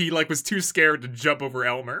the movie, he like was too scared to jump over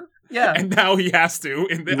Elmer. Yeah, and now he has to.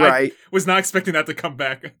 And right. I was not expecting that to come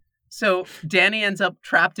back. So Danny ends up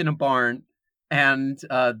trapped in a barn, and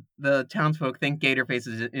the townsfolk think Gatorface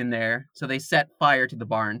is in there, so they set fire to the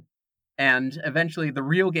barn, and eventually the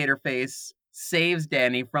real Gatorface saves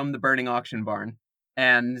Danny from the burning auction barn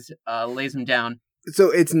and lays him down.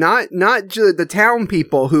 So it's not just the town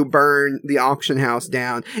people who burn the auction house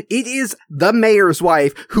down. It is the mayor's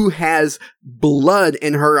wife who has blood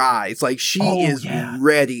in her eyes. Like, she is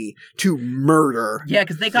ready to murder. Yeah,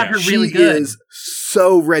 because they got her really good. She is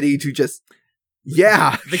so ready to just...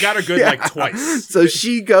 Yeah. They got her good like twice. So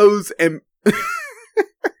she goes and...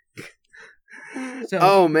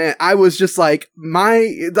 Oh man, I was just like,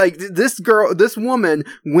 this woman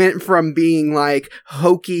went from being like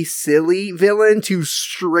hokey, silly villain to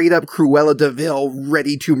straight up Cruella de Vil,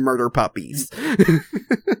 ready to murder puppies.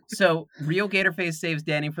 So real Gatorface saves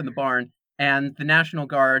Danny from the barn, and the National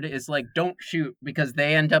Guard is like, don't shoot, because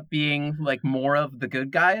they end up being like more of the good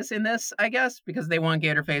guys in this, I guess, because they want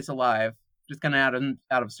Gatorface alive, just kind of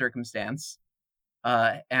out of circumstance,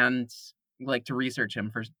 and like to research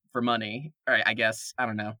him for money, or I guess, I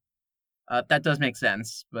don't know. That does make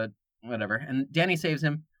sense, but whatever. And Danny saves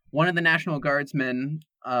him. One of the National Guardsmen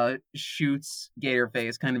shoots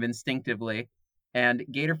Gatorface kind of instinctively, and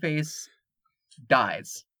Gatorface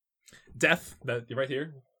dies. Death, you're right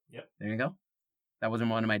here. Yep. There you go. That wasn't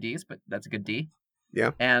one of my Ds, but that's a good D.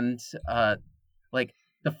 Yeah. And like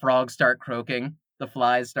the frogs start croaking, the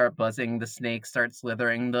flies start buzzing, the snakes start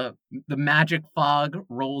slithering, the magic fog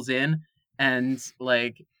rolls in, and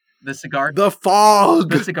like the cigar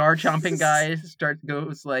chomping guy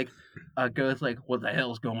goes like what the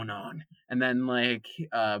hell's going on? And then like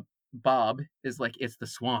Bob is like, it's the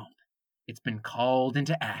swamp, it's been called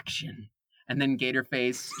into action. And then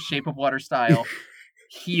Gatorface, Shape of Water style,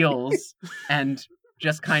 heals and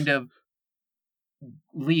just kind of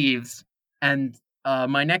leaves. And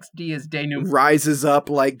my next D is denouement. Rises up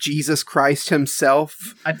like Jesus Christ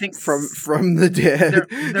himself. I think from the dead.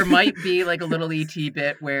 There might be like a little ET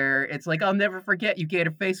bit where it's like, I'll never forget you,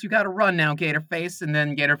 Gatorface. You gotta run now, Gatorface. And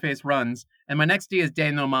then Gatorface runs. And my next D is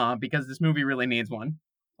denouement, because this movie really needs one.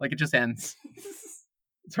 Like, it just ends.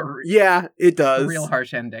 It does. Yeah, it does. A real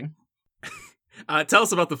harsh ending. Tell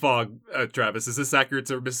us about the fog, Travis. Is this accurate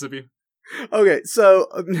to Mississippi? Okay, so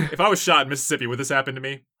If I was shot in Mississippi, would this happen to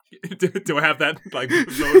me? Do I have that vote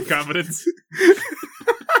of confidence?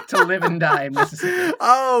 To live and die in Mississippi.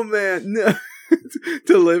 oh man, no.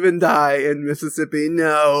 To live and die in Mississippi.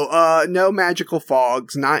 No, no magical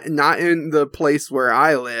fogs. Not in the place where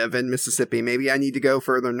I live in Mississippi. Maybe I need to go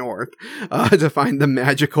further north to find the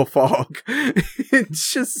magical fog.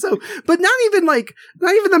 It's just so, but not even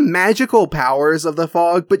the magical powers of the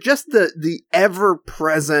fog, but just the ever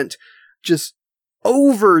present, just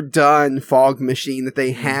overdone fog machine that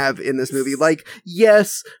they have in this movie. Like,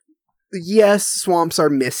 yes, swamps are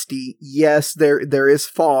misty. Yes, there is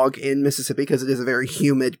fog in Mississippi because it is a very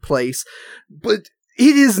humid place, but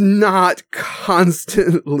it is not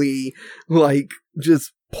constantly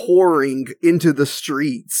just pouring into the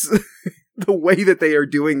streets the way that they are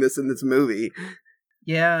doing this in this movie.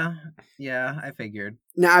 Yeah, I figured.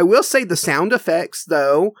 Now, I will say the sound effects,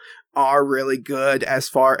 though, are really good as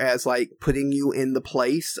far as putting you in the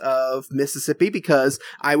place of Mississippi, because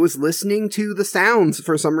I was listening to the sounds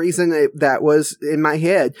for some reason that was in my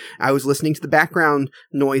head. I was listening to the background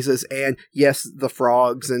noises and yes, the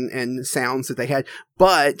frogs and sounds that they had,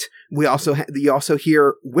 but you also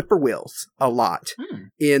hear whippoorwills a lot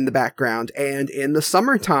in the background. And in the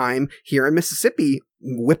summertime here in Mississippi,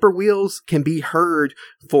 whippoorwills can be heard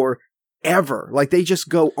for ever. They just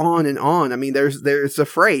go on and on. I mean, there's a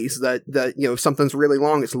phrase that if something's really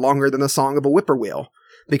long, it's longer than the song of a whippoorwill,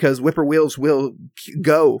 because whippoorwills will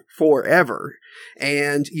go forever.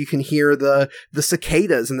 And you can hear the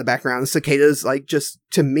cicadas in the background. The cicadas, just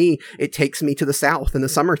to me, it takes me to the South in the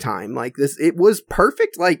summertime. It was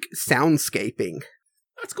perfect, soundscaping.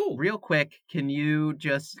 That's cool. Real quick, can you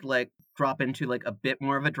just drop into a bit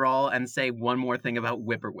more of a drawl and say one more thing about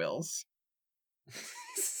whippoorwills?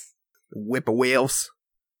 Whippoorwills.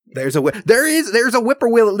 There's a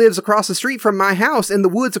whippoorwill that lives across the street from my house, in the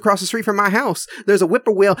woods across the street from my house. There's a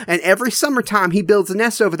whippoorwill, and every summertime he builds a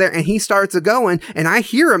nest over there, and he starts a going, and I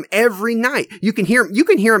hear him every night. You can hear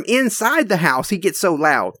him inside the house. He gets so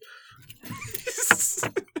loud.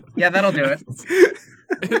 Yeah, that'll do it.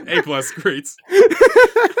 A+, great.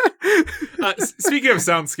 Speaking of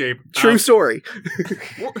soundscape, true story.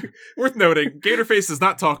 Worth noting, Gatorface does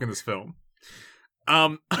not talk in this film.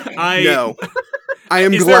 No. I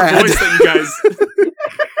am is glad. There a voice that you guys...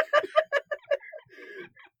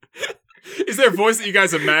 Is there a voice that you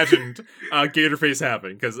guys imagined Gatorface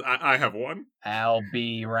having? Because I have one. I'll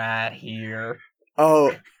be right here.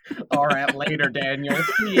 Oh. All right, later, Daniel.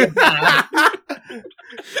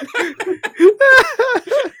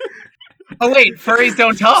 Oh, wait, furries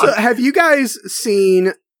don't talk. So have you guys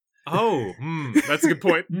seen... Oh, that's a good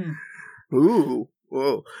point. Ooh.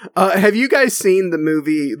 Whoa. Have you guys seen the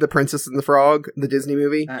movie The Princess and the Frog, the Disney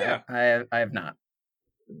movie? Yeah. I have not.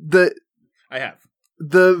 I have.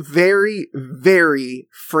 The very, very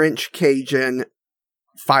French Cajun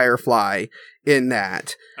Firefly in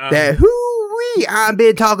that. That hoo-wee, I've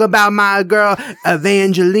been talking about my girl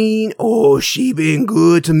Evangeline. Oh, she been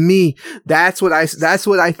good to me. That's what I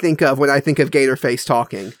think of when I think of Gatorface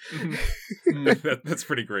talking. That's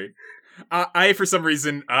pretty great. I for some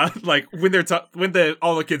reason when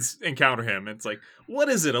all the kids encounter him, it's what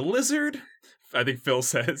is it, a lizard? I think Phil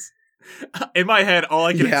says. In my head, all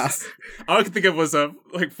I could think of was a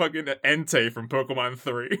fucking Entei from Pokemon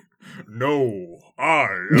 3. No, I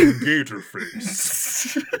am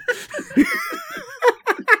Gatorface.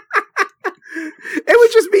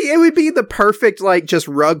 It would be the perfect just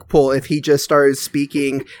rug pull if he just started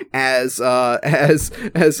speaking as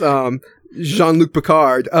Jean-Luc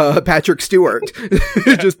Picard, Patrick Stewart.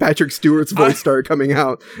 Just Patrick Stewart's voice started coming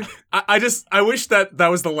out. I wish that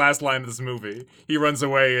was the last line of this movie. He runs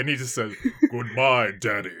away and he just says, "Goodbye,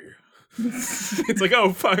 Daddy." It's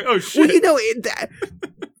oh fuck, oh shit. Well,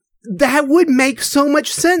 that would make so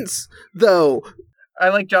much sense, though. I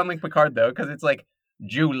like Jean-Luc Picard, though, because it's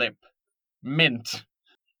julep, mint,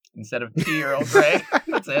 instead of tea or Earl Grey.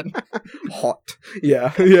 That's it. Hot.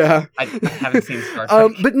 Yeah. I haven't seen Star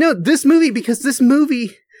Trek. But no, this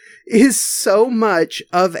movie is so much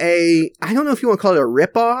of a, I don't know if you want to call it a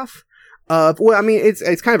ripoff of, well, I mean,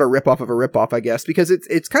 it's kind of a ripoff of a ripoff, I guess, because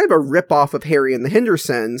it's kind of a ripoff of Harry and the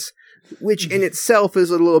Hendersons, which in itself is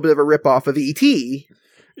a little bit of a ripoff of E.T.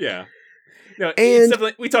 Yeah. No, it's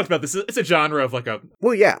definitely, we talked about this. It's a genre of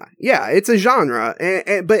Well, yeah, it's a genre.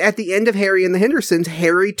 But at the end of Harry and the Hendersons,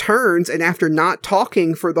 Harry turns and after not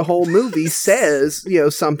talking for the whole movie says,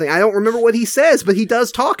 something. I don't remember what he says, but he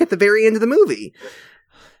does talk at the very end of the movie.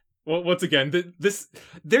 Well, once again,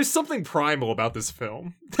 there's something primal about this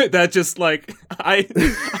film that just like I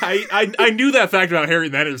knew that fact about Harry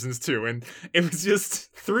and the Hendersons too, and it was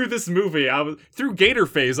just through this movie, through Gator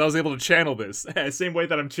Phase, I was able to channel this same way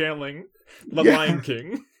that I'm channeling The Lion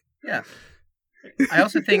King. Yeah. I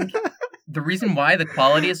also think the reason why the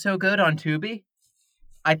quality is so good on Tubi,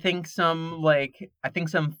 I think some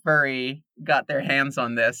furry got their hands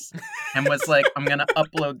on this and was like, I'm gonna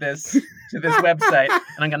upload this to this website,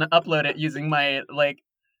 and I'm gonna upload it using my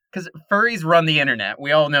because furries run the internet.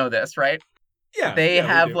 We all know this, right? Yeah, they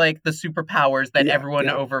have do. like the superpowers that everyone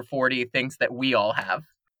over 40 thinks that we all have.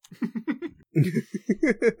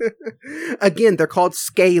 Again, they're called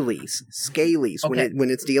scalies. Scalies. Okay.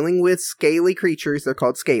 When it's dealing with scaly creatures, they're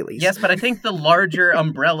called scalies. Yes, but I think the larger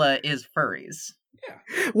umbrella is furries.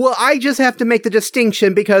 Well, I just have to make the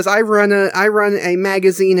distinction because I run a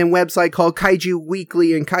magazine and website called Kaiju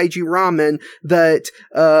Weekly and Kaiju Ramen that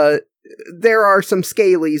there are some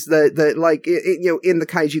scalies that like in the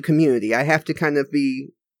kaiju community. I have to kind of be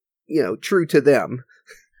true to them.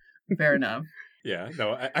 Fair enough. Yeah,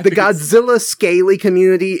 no. I the think Godzilla scaly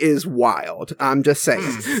community is wild. I'm just saying.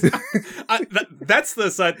 That's the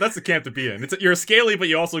side. That's the camp to be in. You're scaly, but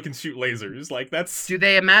you also can shoot lasers. Like that's. Do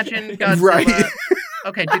they imagine Godzilla? Right.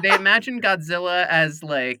 Okay. Do they imagine Godzilla as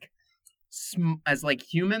like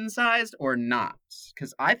human sized or not?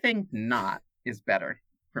 Because I think not is better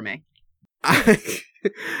for me.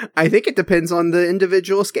 I think it depends on the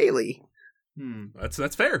individual scaly.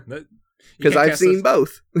 That's fair. Because I've seen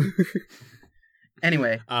both.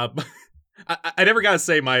 Anyway, I never gotta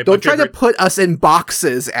say Don't try to put us in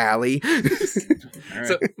boxes, Allie. Right.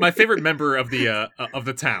 So my favorite member of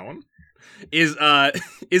the town is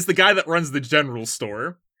the guy that runs the general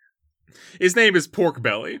store. His name is Pork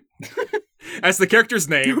Belly. That's the character's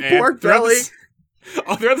name. And Pork Belly.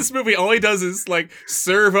 Throughout this movie, all he does is like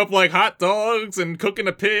serve up like hot dogs and cooking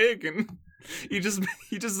a pig, and he just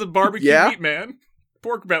a barbecue meat man.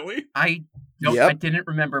 Pork Belly. I didn't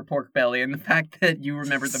remember Pork Belly, and the fact that you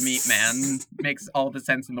remember the Meat Man makes all the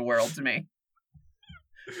sense in the world to me.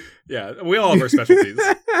 Yeah, we all have our specialties.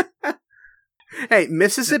 Hey,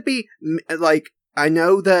 Mississippi, I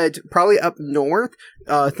know that probably up north,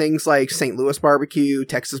 things like St. Louis barbecue,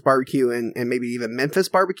 Texas barbecue, and maybe even Memphis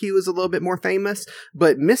barbecue is a little bit more famous.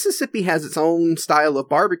 But Mississippi has its own style of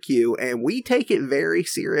barbecue, and we take it very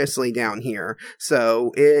seriously down here.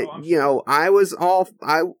 So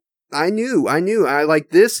I knew. I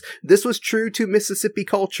like this. This was true to Mississippi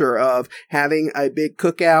culture of having a big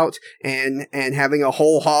cookout and having a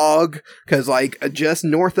whole hog. Cause just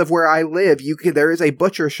north of where I live, there is a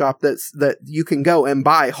butcher shop that you can go and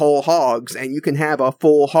buy whole hogs and you can have a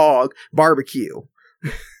full hog barbecue.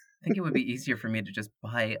 I think it would be easier for me to just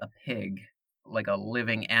buy a pig, like a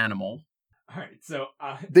living animal. All right. So,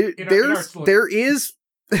 there is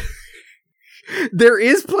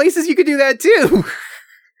places you could do that too.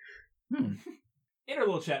 In our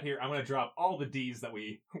little chat here, I'm going to drop all the D's that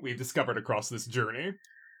we've discovered across this journey.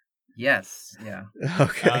 Yes, yeah.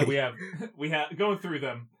 Okay. We have going through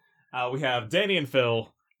them. We have Danny and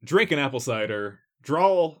Phil drinking apple cider,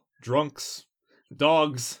 drawl, drunks,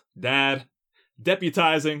 dogs, dad,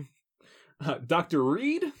 deputizing, Dr.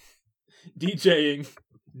 Reed, DJing,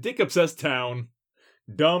 dick obsessed town,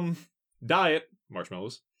 dumb, diet,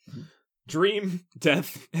 marshmallows. Dream,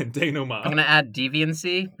 death, and denouement. I'm gonna add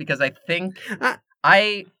deviancy because I think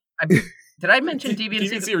I did I mention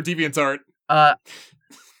deviancy? Deviancy or DeviantArt?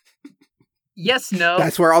 Yes, no.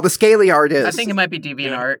 That's where all the scaly art is. I think it might be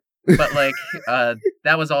DeviantArt, but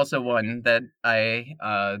that was also one that I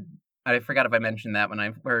forgot if I mentioned that when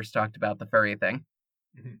I first talked about the furry thing.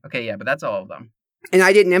 Mm-hmm. Okay, yeah, but that's all of them. And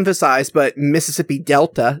I didn't emphasize, but Mississippi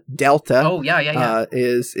Delta. Oh yeah.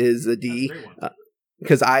 Is a D.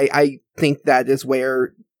 Because I think that is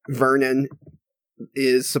where Vernon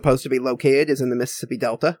is supposed to be located, is in the Mississippi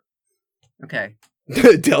Delta. Okay.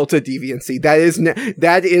 Delta Deviancy.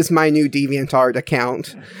 That is my new DeviantArt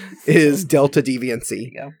account. Is Delta Deviancy. There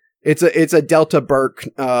you go. It's a Delta Burke.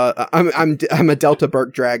 I'm a Delta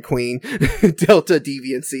Burke drag queen. Delta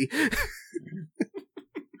Deviancy.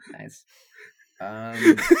 Nice. All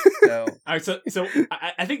right, so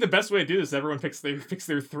I think the best way to do this is everyone picks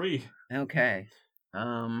their 3. Okay.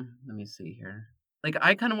 Let me see here.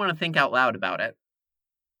 I kind of want to think out loud about it.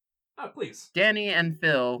 Oh, please. Danny and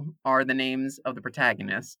Phil are the names of the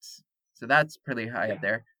protagonists, so that's pretty high up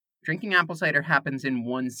there. Drinking apple cider happens in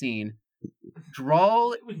one scene.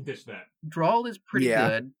 Drawl, we can ditch that. Drawl is pretty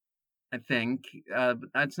good, I think.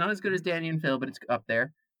 It's not as good as Danny and Phil, but it's up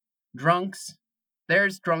there. Drunks,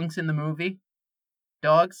 there's drunks in the movie.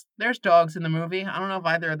 Dogs. There's dogs in the movie. I don't know if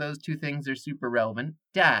either of those two things are super relevant.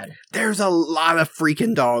 Dad. There's a lot of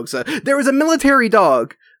freaking dogs. There was a military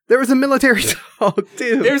dog. There was a military dog,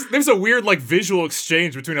 too. There's a weird, like, visual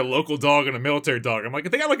exchange between a local dog and a military dog. I'm like,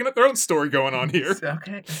 they got, like, their own story going on here.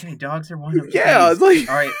 Okay, dogs are one of the Yeah, Ds. like...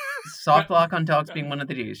 All right, soft lock on dogs being one of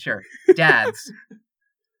the Ds, sure. Dads.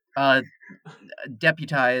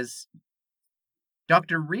 Deputize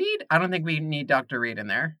Dr. Reed? I don't think we need Dr. Reed in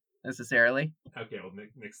there, necessarily. Okay, we'll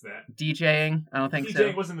nix that. DJing? I don't think so.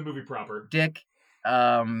 DJing wasn't in the movie proper. Dick?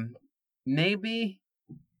 Maybe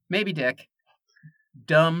Dick.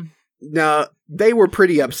 Dumb? No, they were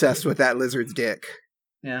pretty obsessed with that lizard's dick.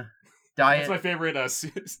 Yeah. Diet? That's my favorite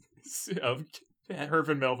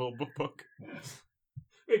Herman Melville book.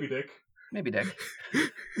 Maybe Dick.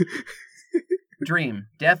 Dream,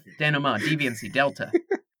 death, denouement, deviancy, delta.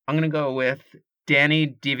 I'm gonna go with Danny,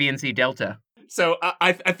 deviancy, delta. So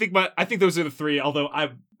I think those are the three. Although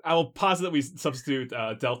I will posit that we substitute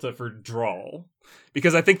delta for drawl,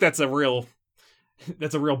 because I think that's a real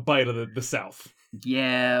bite of the South.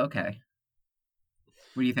 Yeah. Okay.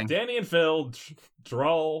 What do you think? Danny and Phil,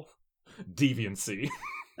 drawl, deviancy.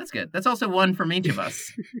 That's good. That's also one from each of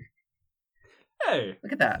us. Hey,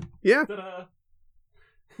 look at that. Yeah. Ta-da.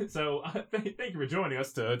 So, thank you for joining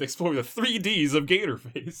us to explore the 3Ds of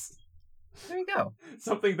Gatorface. There you go.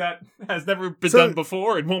 Something that has never been done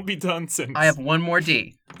before and won't be done since. I have one more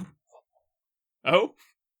D. Oh?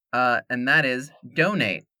 And that is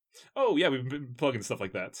donate. Oh, yeah, we've been plugging stuff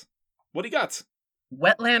like that. What do you got?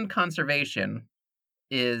 Wetland conservation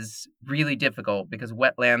is really difficult because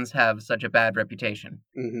wetlands have such a bad reputation.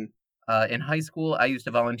 Mm-hmm. In high school, I used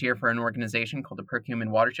to volunteer for an organization called the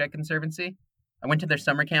Perkiomen Watershed Conservancy. I went to their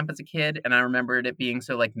summer camp as a kid, and I remembered it being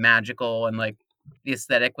so, like, magical, and, like, the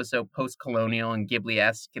aesthetic was so post-colonial and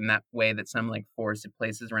Ghibli-esque in that way that some, like, forested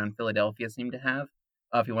places around Philadelphia seem to have.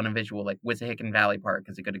 If you want a visual, like, Wissahickon Valley Park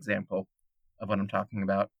is a good example of what I'm talking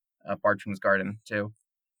about. Bartram's Garden, too.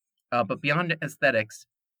 But beyond aesthetics,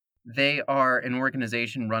 they are an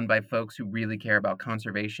organization run by folks who really care about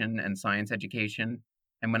conservation and science education.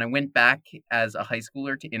 And when I went back as a high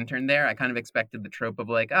schooler to intern there, I kind of expected the trope of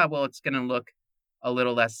like, well, it's going to look a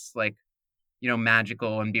little less like,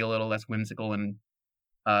 magical and be a little less whimsical and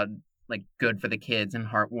like good for the kids and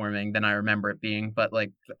heartwarming than I remember it being. But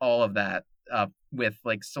like all of that with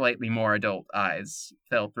like slightly more adult eyes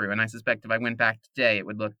fell through. And I suspect if I went back today, it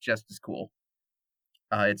would look just as cool.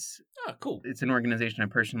 It's cool. It's an organization I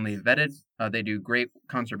personally vetted. They do great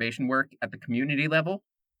conservation work at the community level,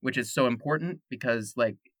 which is so important because,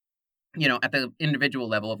 like, at the individual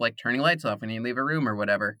level of, like, turning lights off when you leave a room or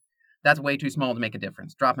whatever, that's way too small to make a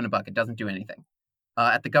difference. Drop in a bucket doesn't do anything.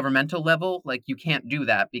 At the governmental level, like, you can't do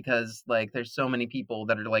that because, like, there's so many people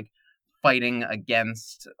that are, like, fighting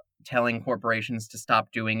against telling corporations to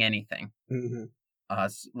stop doing anything. Mm-hmm.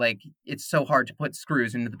 Like, it's so hard to put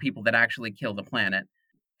screws into the people that actually kill the planet.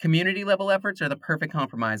 Community level efforts are the perfect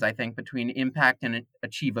compromise, I think, between impact and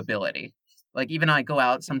achievability. Like, even I go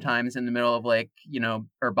out sometimes in the middle of, like,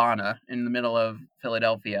 Urbana, in the middle of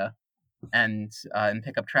Philadelphia, and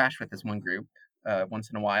pick up trash with this one group once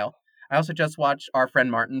in a while. I also just watched Our Friend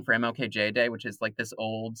Martin for MLKJ Day, which is, like, this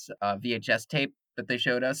old VHS tape that they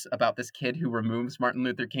showed us about this kid who removes Martin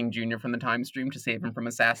Luther King Jr. from the time stream to save him from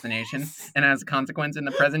assassination. And as a consequence, in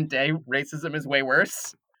the present day, racism is way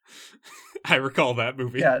worse. I recall that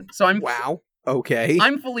movie. Yeah, so Wow. Okay.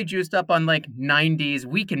 I'm fully juiced up on, like, 90s,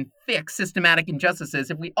 we can fix systematic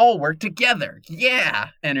injustices if we all work together. Yeah,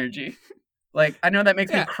 energy. Like, I know that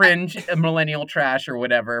makes me cringe millennial trash or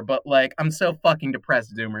whatever, but, like, I'm so fucking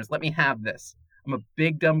depressed, Zoomers. Let me have this. I'm a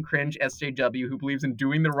big, dumb, cringe SJW who believes in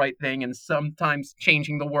doing the right thing and sometimes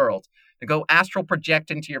changing the world. To go astral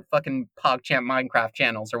project into your fucking PogChamp Minecraft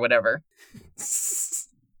channels or whatever.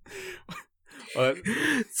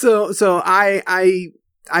 So I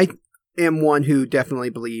am one who definitely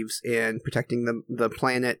believes in protecting the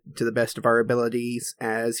planet to the best of our abilities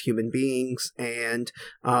as human beings, and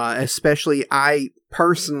especially I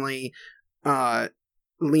personally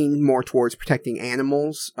lean more towards protecting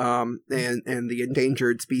animals and the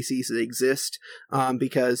endangered species that exist,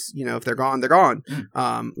 because if they're gone, they're gone.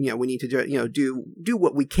 We need to do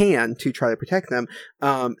what we can to try to protect them.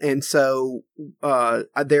 And so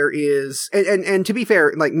there is, and to be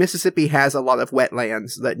fair, like Mississippi has a lot of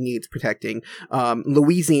wetlands that needs protecting.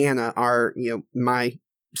 Louisiana are my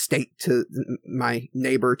state, to my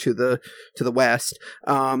neighbor to the west.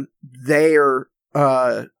 They're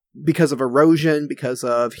because of erosion, because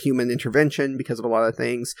of human intervention, because of a lot of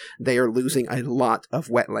things, they are losing a lot of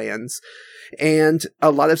wetlands. And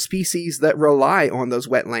a lot of species that rely on those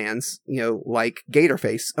wetlands, like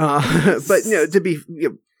gatorface, but, to be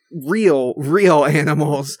real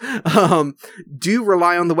animals, do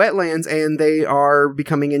rely on the wetlands, and they are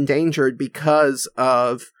becoming endangered because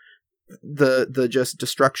of the just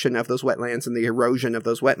destruction of those wetlands and the erosion of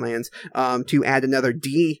those wetlands. To add another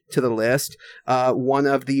D to the list, one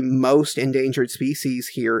of the most endangered species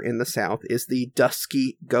here in the South is the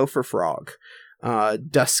dusky gopher frog.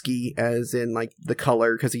 Dusky as in like the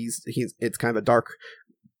color, because it's kind of a dark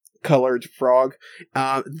colored frog.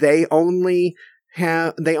 They only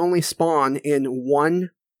spawn in one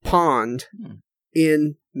pond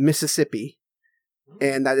in Mississippi.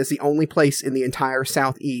 And that is the only place in the entire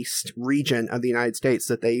southeast region of the United States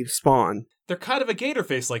that they spawn. They're kind of a gator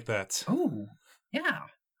face like that. Oh, yeah.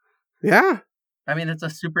 Yeah. I mean, it's a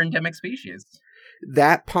super endemic species.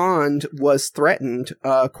 That pond was threatened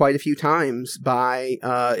quite a few times by,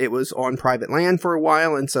 it was on private land for a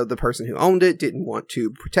while, and so the person who owned it didn't want to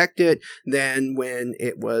protect it. Then when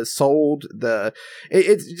it was sold,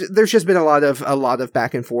 there's just been a lot of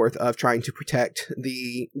back and forth of trying to protect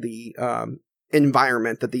the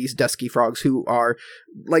environment that these dusky frogs, who are,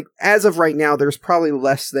 like, as of right now, there's probably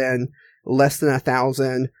less than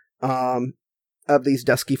 1,000 of these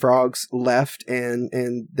dusky frogs left,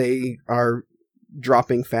 and they are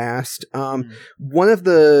dropping fast. One of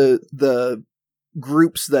the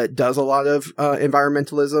groups that does a lot of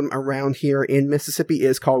environmentalism around here in Mississippi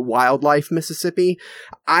is called Wildlife Mississippi.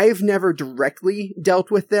 I've never directly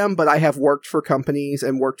dealt with them, but I have worked for companies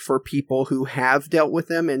and worked for people who have dealt with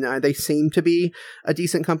them, and they seem to be a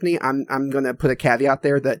decent company. I'm going to put a caveat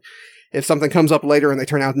there that if something comes up later and they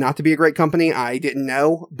turn out not to be a great company, I didn't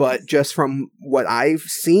know. But just from what I've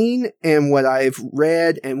seen and what I've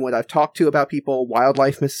read and what I've talked to about people,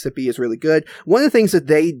 Wildlife Mississippi is really good. One of the things that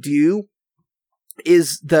they do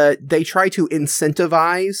is that they try to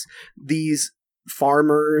incentivize these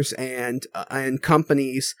farmers and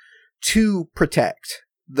companies to protect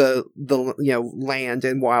the land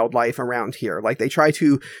and wildlife around here. Like, they try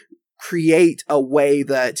to create a way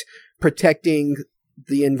that protecting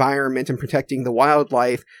the environment and protecting the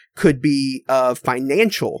wildlife could be of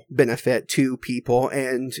financial benefit to people,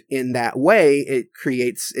 and in that way it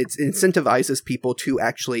incentivizes people to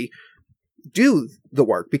actually do the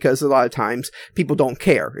work, because a lot of times people don't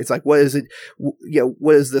care. It's like, what is it,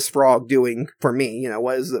 what is this frog doing for me?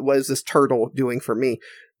 What is this turtle doing for me?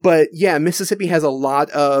 But yeah, Mississippi has a lot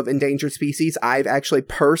of endangered species. I've actually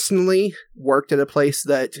personally worked at a place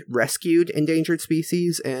that rescued endangered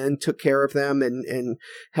species and took care of them and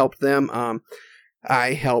helped them.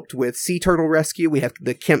 I helped with sea turtle rescue. We have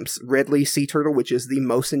the Kemp's Ridley sea turtle, which is the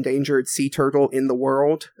most endangered sea turtle in the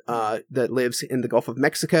world, that lives in the Gulf of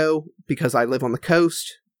Mexico. Because I live on the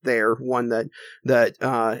coast, they're one that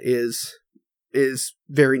is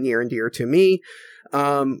very near and dear to me.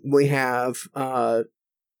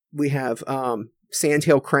 We have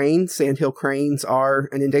sandhill cranes. Sandhill cranes are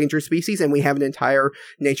an endangered species, and we have an entire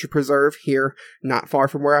nature preserve here not far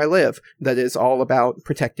from where I live that is all about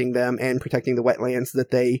protecting them and protecting the wetlands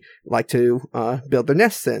that they like to build their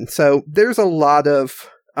nests in. So there's a lot of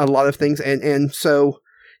things, and so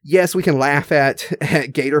yes, we can laugh at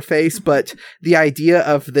Gatorface, but the idea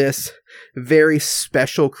of this very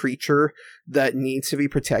special creature that needs to be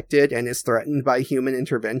protected and is threatened by human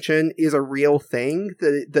intervention is a real thing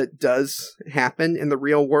that does happen in the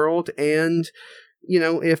real world. And,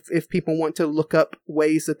 if people want to look up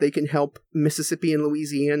ways that they can help Mississippi and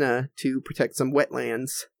Louisiana to protect some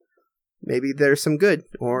wetlands, maybe there's some good,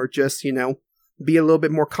 or just, be a little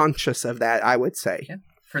bit more conscious of that, I would say. Yeah.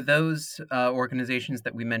 For those organizations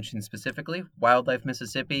that we mentioned specifically, Wildlife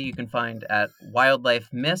Mississippi, you can find at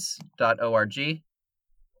wildlifemiss.org.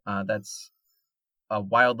 That's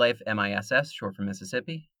Wildlife MISS, short for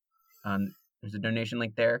Mississippi. There's a donation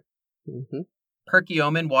link there. Mm-hmm.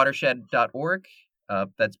 PerkiomenWatershed.org.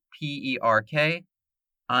 That's PerkioMen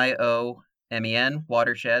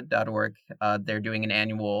watershed.org. They're doing an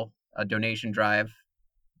annual donation drive,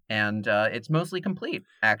 and it's mostly complete,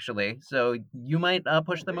 actually. So you might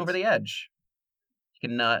push them over the edge. You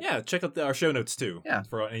can check out our show notes too. Yeah,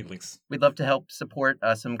 for any links. We'd love to help support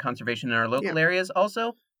some conservation in our local areas.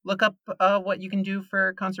 Also, look up what you can do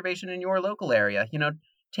for conservation in your local area.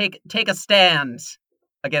 Take a stand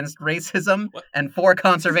against racism and for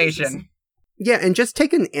conservation. Yeah, and just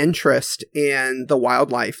take an interest in the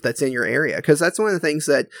wildlife that's in your area, because that's one of the things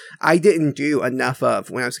that I didn't do enough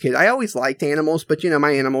of when I was a kid. I always liked animals, but,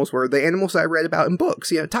 my animals were the animals I read about in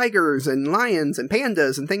books, tigers and lions and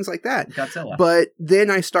pandas and things like that. Godzilla. But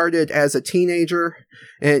then I started as a teenager,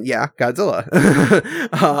 and yeah, Godzilla.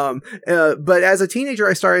 But as a teenager,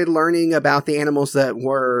 I started learning about the animals that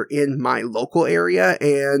were in my local area,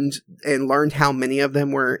 and learned how many of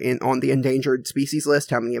them were on the endangered species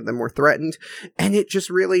list, how many of them were threatened. And it just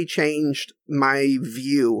really changed my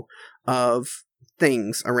view of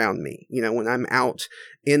things around me. When I'm out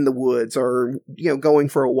in the woods or, going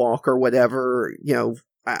for a walk or whatever,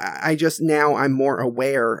 I just, now I'm more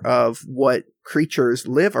aware of what creatures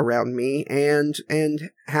live around me and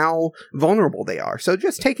how vulnerable they are. So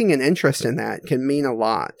just taking an interest in that can mean a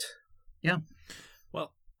lot. Yeah.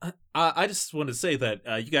 I just want to say that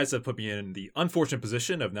you guys have put me in the unfortunate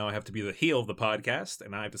position of now I have to be the heel of the podcast,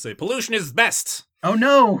 and I have to say pollution is best. Oh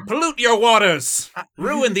no! Pollute your waters!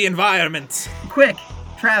 Ruin the environment! Quick,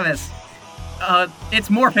 Travis. It's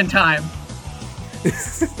morphin' time.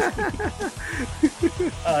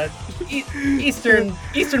 Eastern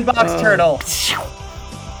box turtle.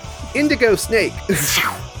 Indigo snake.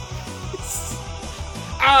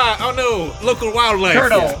 Oh no! Local wildlife!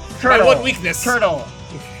 Turtle. My one weakness! Turtle.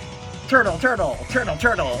 Travis,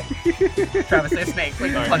 say snake.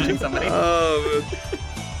 Like you're punching somebody.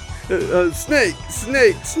 Snake.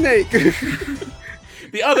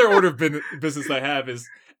 The other order of business I have is,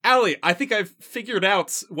 Allie, I think I've figured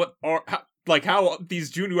out how these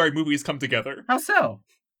June movies come together. How so?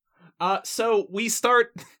 So we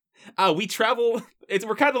start, we travel,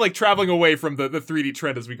 we're kind of like traveling away from the 3D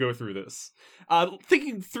trend as we go through this.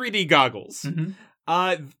 Thinking 3D goggles.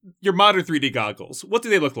 Mm-hmm. Your modern 3D goggles, what do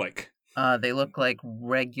they look like? They look like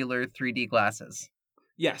regular 3D glasses.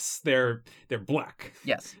 Yes, they're black.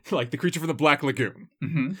 Yes. Like the creature from the Black Lagoon.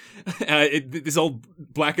 Mm-hmm. This old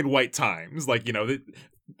black and white times,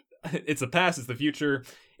 it's the past, it's the future,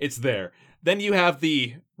 it's there. Then you have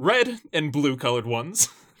the red and blue colored ones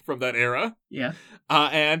from that era. Yeah.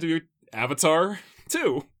 And Avatar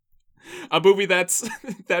 2. A movie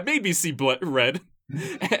that made me see red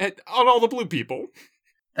on all the blue people.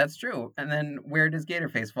 That's true. And then where does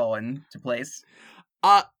Gatorface fall into place?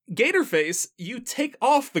 Gatorface, you take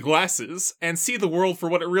off the glasses and see the world for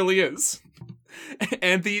what it really is.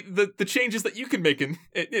 And the changes that you can make in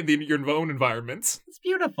your own environment. It's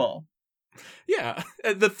beautiful. Yeah.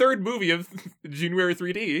 The third movie of January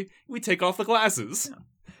 3D, we take off the glasses. Yeah.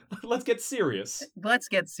 Let's get serious.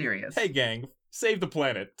 Hey, gang, save the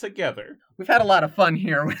planet together. We've had a lot of fun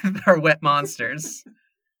here with our wet monsters.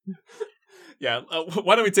 Yeah,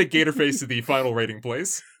 why don't we take Gatorface to the final rating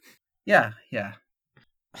place? Yeah.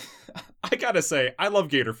 I gotta say, I love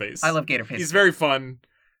Gatorface. I love Gatorface. He's very fun.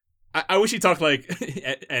 I wish he talked like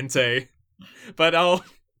Entei, but I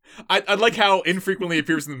like how infrequently he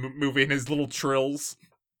appears in the movie, and his little trills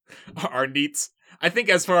are neat. I think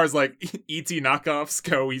as far as like E.T. knockoffs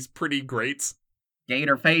go, he's pretty great.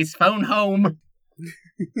 Gatorface, phone home.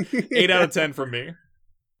 8 out of 10 from me.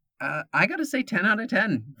 I gotta say 10 out of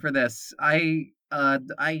 10 for this. I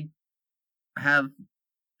have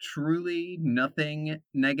truly nothing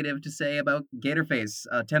negative to say about Gatorface.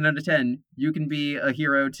 10 out of 10. You can be a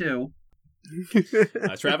hero too.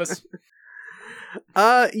 Travis?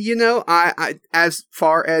 I as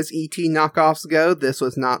far as E.T. knockoffs go, this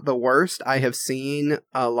was not the worst. I have seen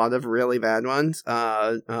a lot of really bad ones.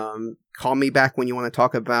 Call me back when you want to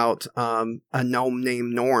talk about a gnome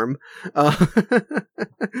named Norm. Oh,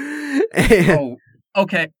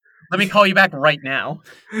 okay. Let me call you back right now.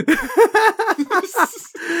 So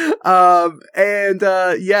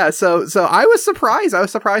I was surprised. I was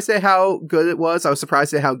surprised at how good it was. I was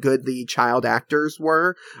surprised at how good the child actors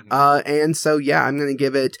were. And so, yeah, I'm going to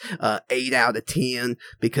give it 8 out of 10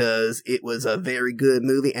 because it was a very good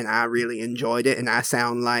movie and I really enjoyed it. And I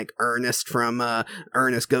sound like Ernest from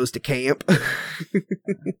Ernest Goes to Camp.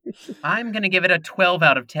 I'm going to give it a 12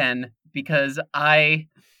 out of 10 because I'm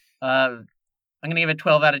going to give it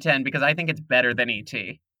 12 out of 10 because I think it's better than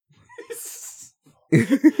E.T.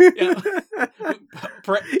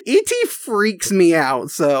 E.T. freaks me out,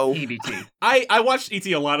 so... EDT. I watched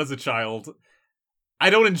E.T. a lot as a child. I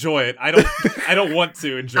don't enjoy it. I don't want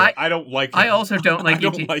to enjoy it. I don't like it. I also don't like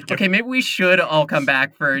E.T. Like okay, maybe we should all come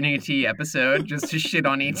back for an E.T. episode just to shit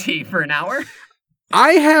on E.T. for an hour.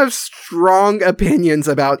 I have strong opinions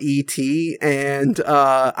about E.T., and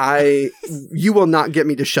you will not get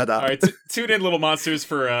me to shut up. All right, tune in, Little Monsters,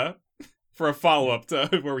 for a follow-up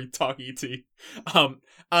to where we talk E.T.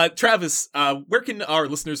 Travis, where can our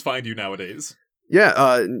listeners find you nowadays?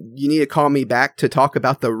 You need to call me back to talk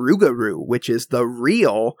about the Rougarou, which is the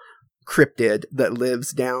real cryptid that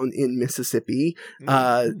lives down in Mississippi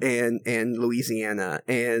and Louisiana,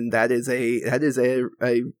 and that is a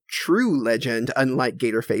true legend, unlike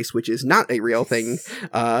Gatorface, which is not a real thing.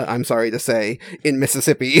 I'm sorry to say, in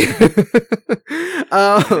Mississippi.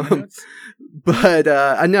 But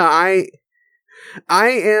no, I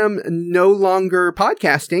am no longer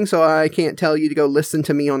podcasting, so I can't tell you to go listen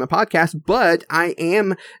to me on a podcast, but I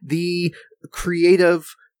am the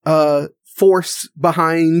creative force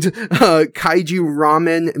behind Kaiju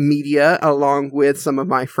Ramen Media, along with some of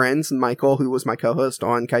my friends, Michael, who was my co-host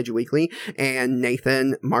on Kaiju Weekly, and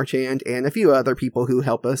Nathan Marchand, and a few other people who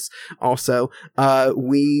help us also.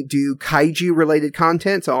 We do Kaiju-related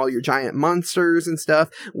content, so all your giant monsters and stuff.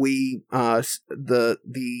 We,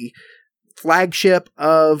 the flagship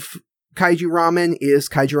of Kaiju Ramen is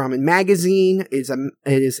Kaiju Ramen Magazine. It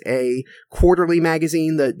is a quarterly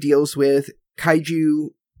magazine that deals with kaiju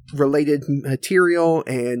related material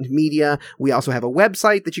and media. We also have a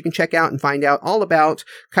website that you can check out and find out all about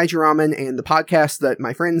Kaiju Ramen and the podcast that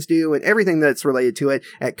my friends do and everything that's related to it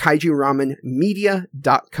at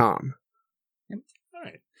kaijuramenmedia.com. All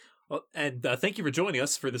right. Well, and thank you for joining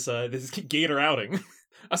us for this Gator outing.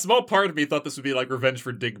 A small part of me thought this would be like revenge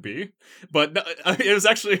for Digby, but no, it was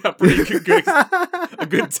actually a pretty good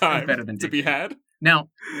time to be had. Now,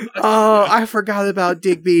 I forgot about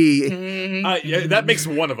Digby. Yeah, that makes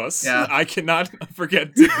one of us. Yeah. I cannot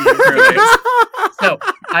forget Digby. So,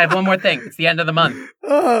 I have one more thing. It's the end of the month.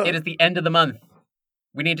 It is the end of the month.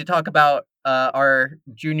 We need to talk about our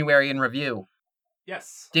January in review.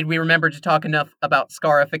 Yes. Did we remember to talk enough about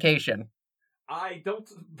scarification? I don't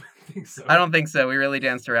think so. I don't think so. We really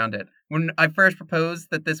danced around it. When I first proposed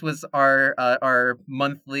that this was our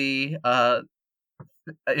monthly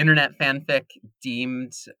internet fanfic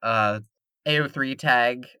deemed AO3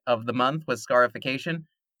 tag of the month was scarification.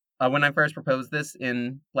 When I first proposed this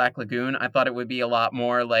in Black Lagoon, I thought it would be a lot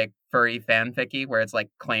more like furry fanficky, where it's like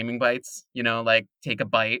claiming bites, you know, like take a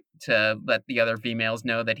bite to let the other females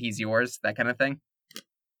know that he's yours, that kind of thing.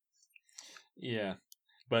 Yeah.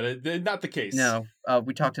 But not the case. No,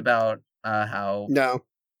 we talked about how No.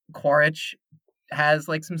 Quaritch has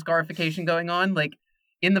like some scarification going on. Like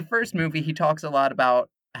in the first movie, he talks a lot about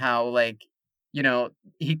how like, you know,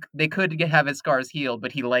 they could have his scars healed,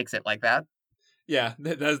 but he likes it like that. Yeah,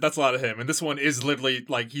 that's a lot of him. And this one is literally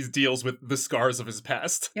like he deals with the scars of his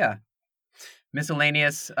past. Yeah.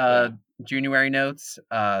 Miscellaneous January notes.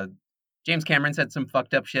 James Cameron said some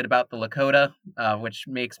fucked up shit about the Lakota, which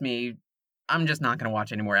makes me... I'm just not going to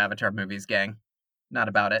watch any more Avatar movies, gang. Not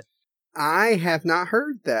about it. I have not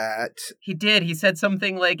heard that. He did. He said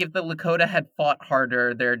something like, if the Lakota had fought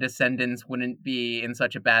harder, their descendants wouldn't be in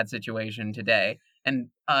such a bad situation today. And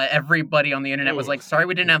everybody on the internet was like, sorry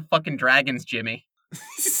we didn't have fucking dragons, Jimmy.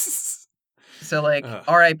 So, like,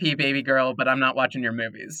 R.I.P. baby girl, but I'm not watching your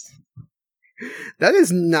movies. That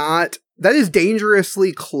is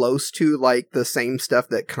dangerously close to like the same stuff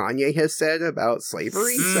that Kanye has said about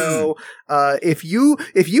slavery. So, if you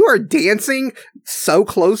are dancing so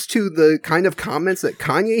close to the kind of comments that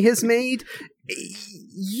Kanye has made,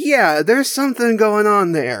 yeah, there's something going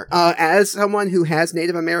on there. As someone who has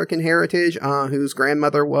Native American heritage, whose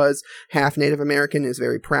grandmother was half Native American, is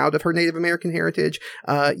very proud of her Native American heritage.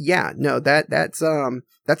 That's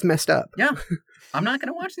messed up. Yeah. I'm not going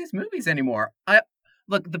to watch these movies anymore.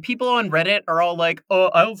 Look, the people on Reddit are all like,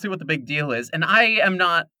 oh, I don't see what the big deal is. And I am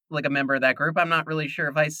not like a member of that group. I'm not really sure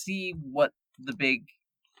if I see what the big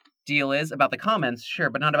deal is about the comments, sure,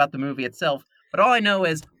 but not about the movie itself. But all I know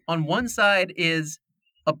is on one side is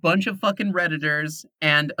a bunch of fucking Redditors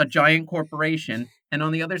and a giant corporation. And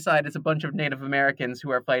on the other side is a bunch of Native Americans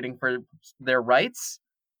who are fighting for their rights.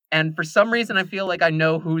 And for some reason, I feel like I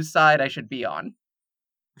know whose side I should be on.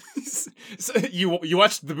 So you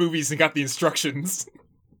watched the movies and got the instructions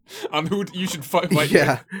on who you should fight.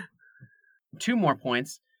 Yeah. With. 2 more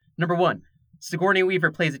points. Number 1, Sigourney Weaver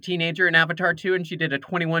plays a teenager in Avatar 2, and she did a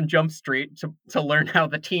 21 Jump Street to learn how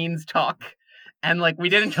the teens talk. And like we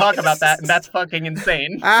didn't talk about that, and that's fucking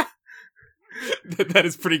insane. That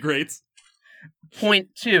is pretty great. Point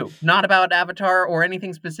 2, not about Avatar or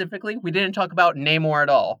anything specifically. We didn't talk about Namor at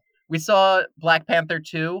all. We saw Black Panther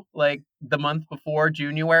 2, like, the month before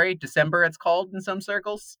January, December it's called in some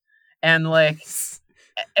circles. And, like,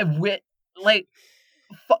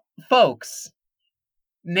 folks,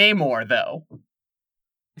 Namor, though.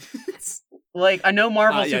 Like, I know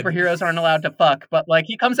Marvel superheroes aren't allowed to fuck, but, like,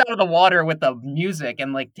 he comes out of the water with the music,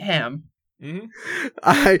 and, like, damn. Mm-hmm.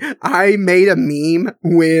 I made a meme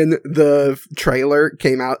when the trailer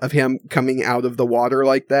came out of him coming out of the water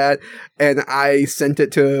like that, and I sent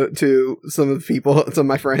it to some of the people, some of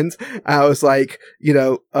my friends. I was like,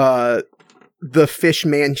 the fish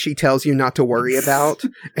man she tells you not to worry about,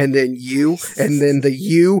 and then the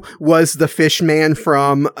you was the fish man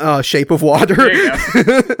from Shape of Water. There you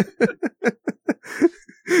go.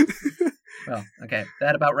 Well, okay,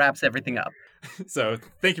 that about wraps everything up. So,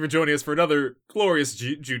 thank you for joining us for another glorious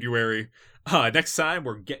January. Next time,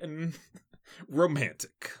 we're getting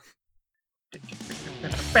romantic.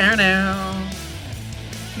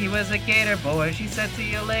 He was a gator boy. She said,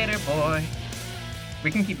 "See you later, boy."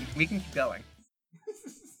 We can keep going.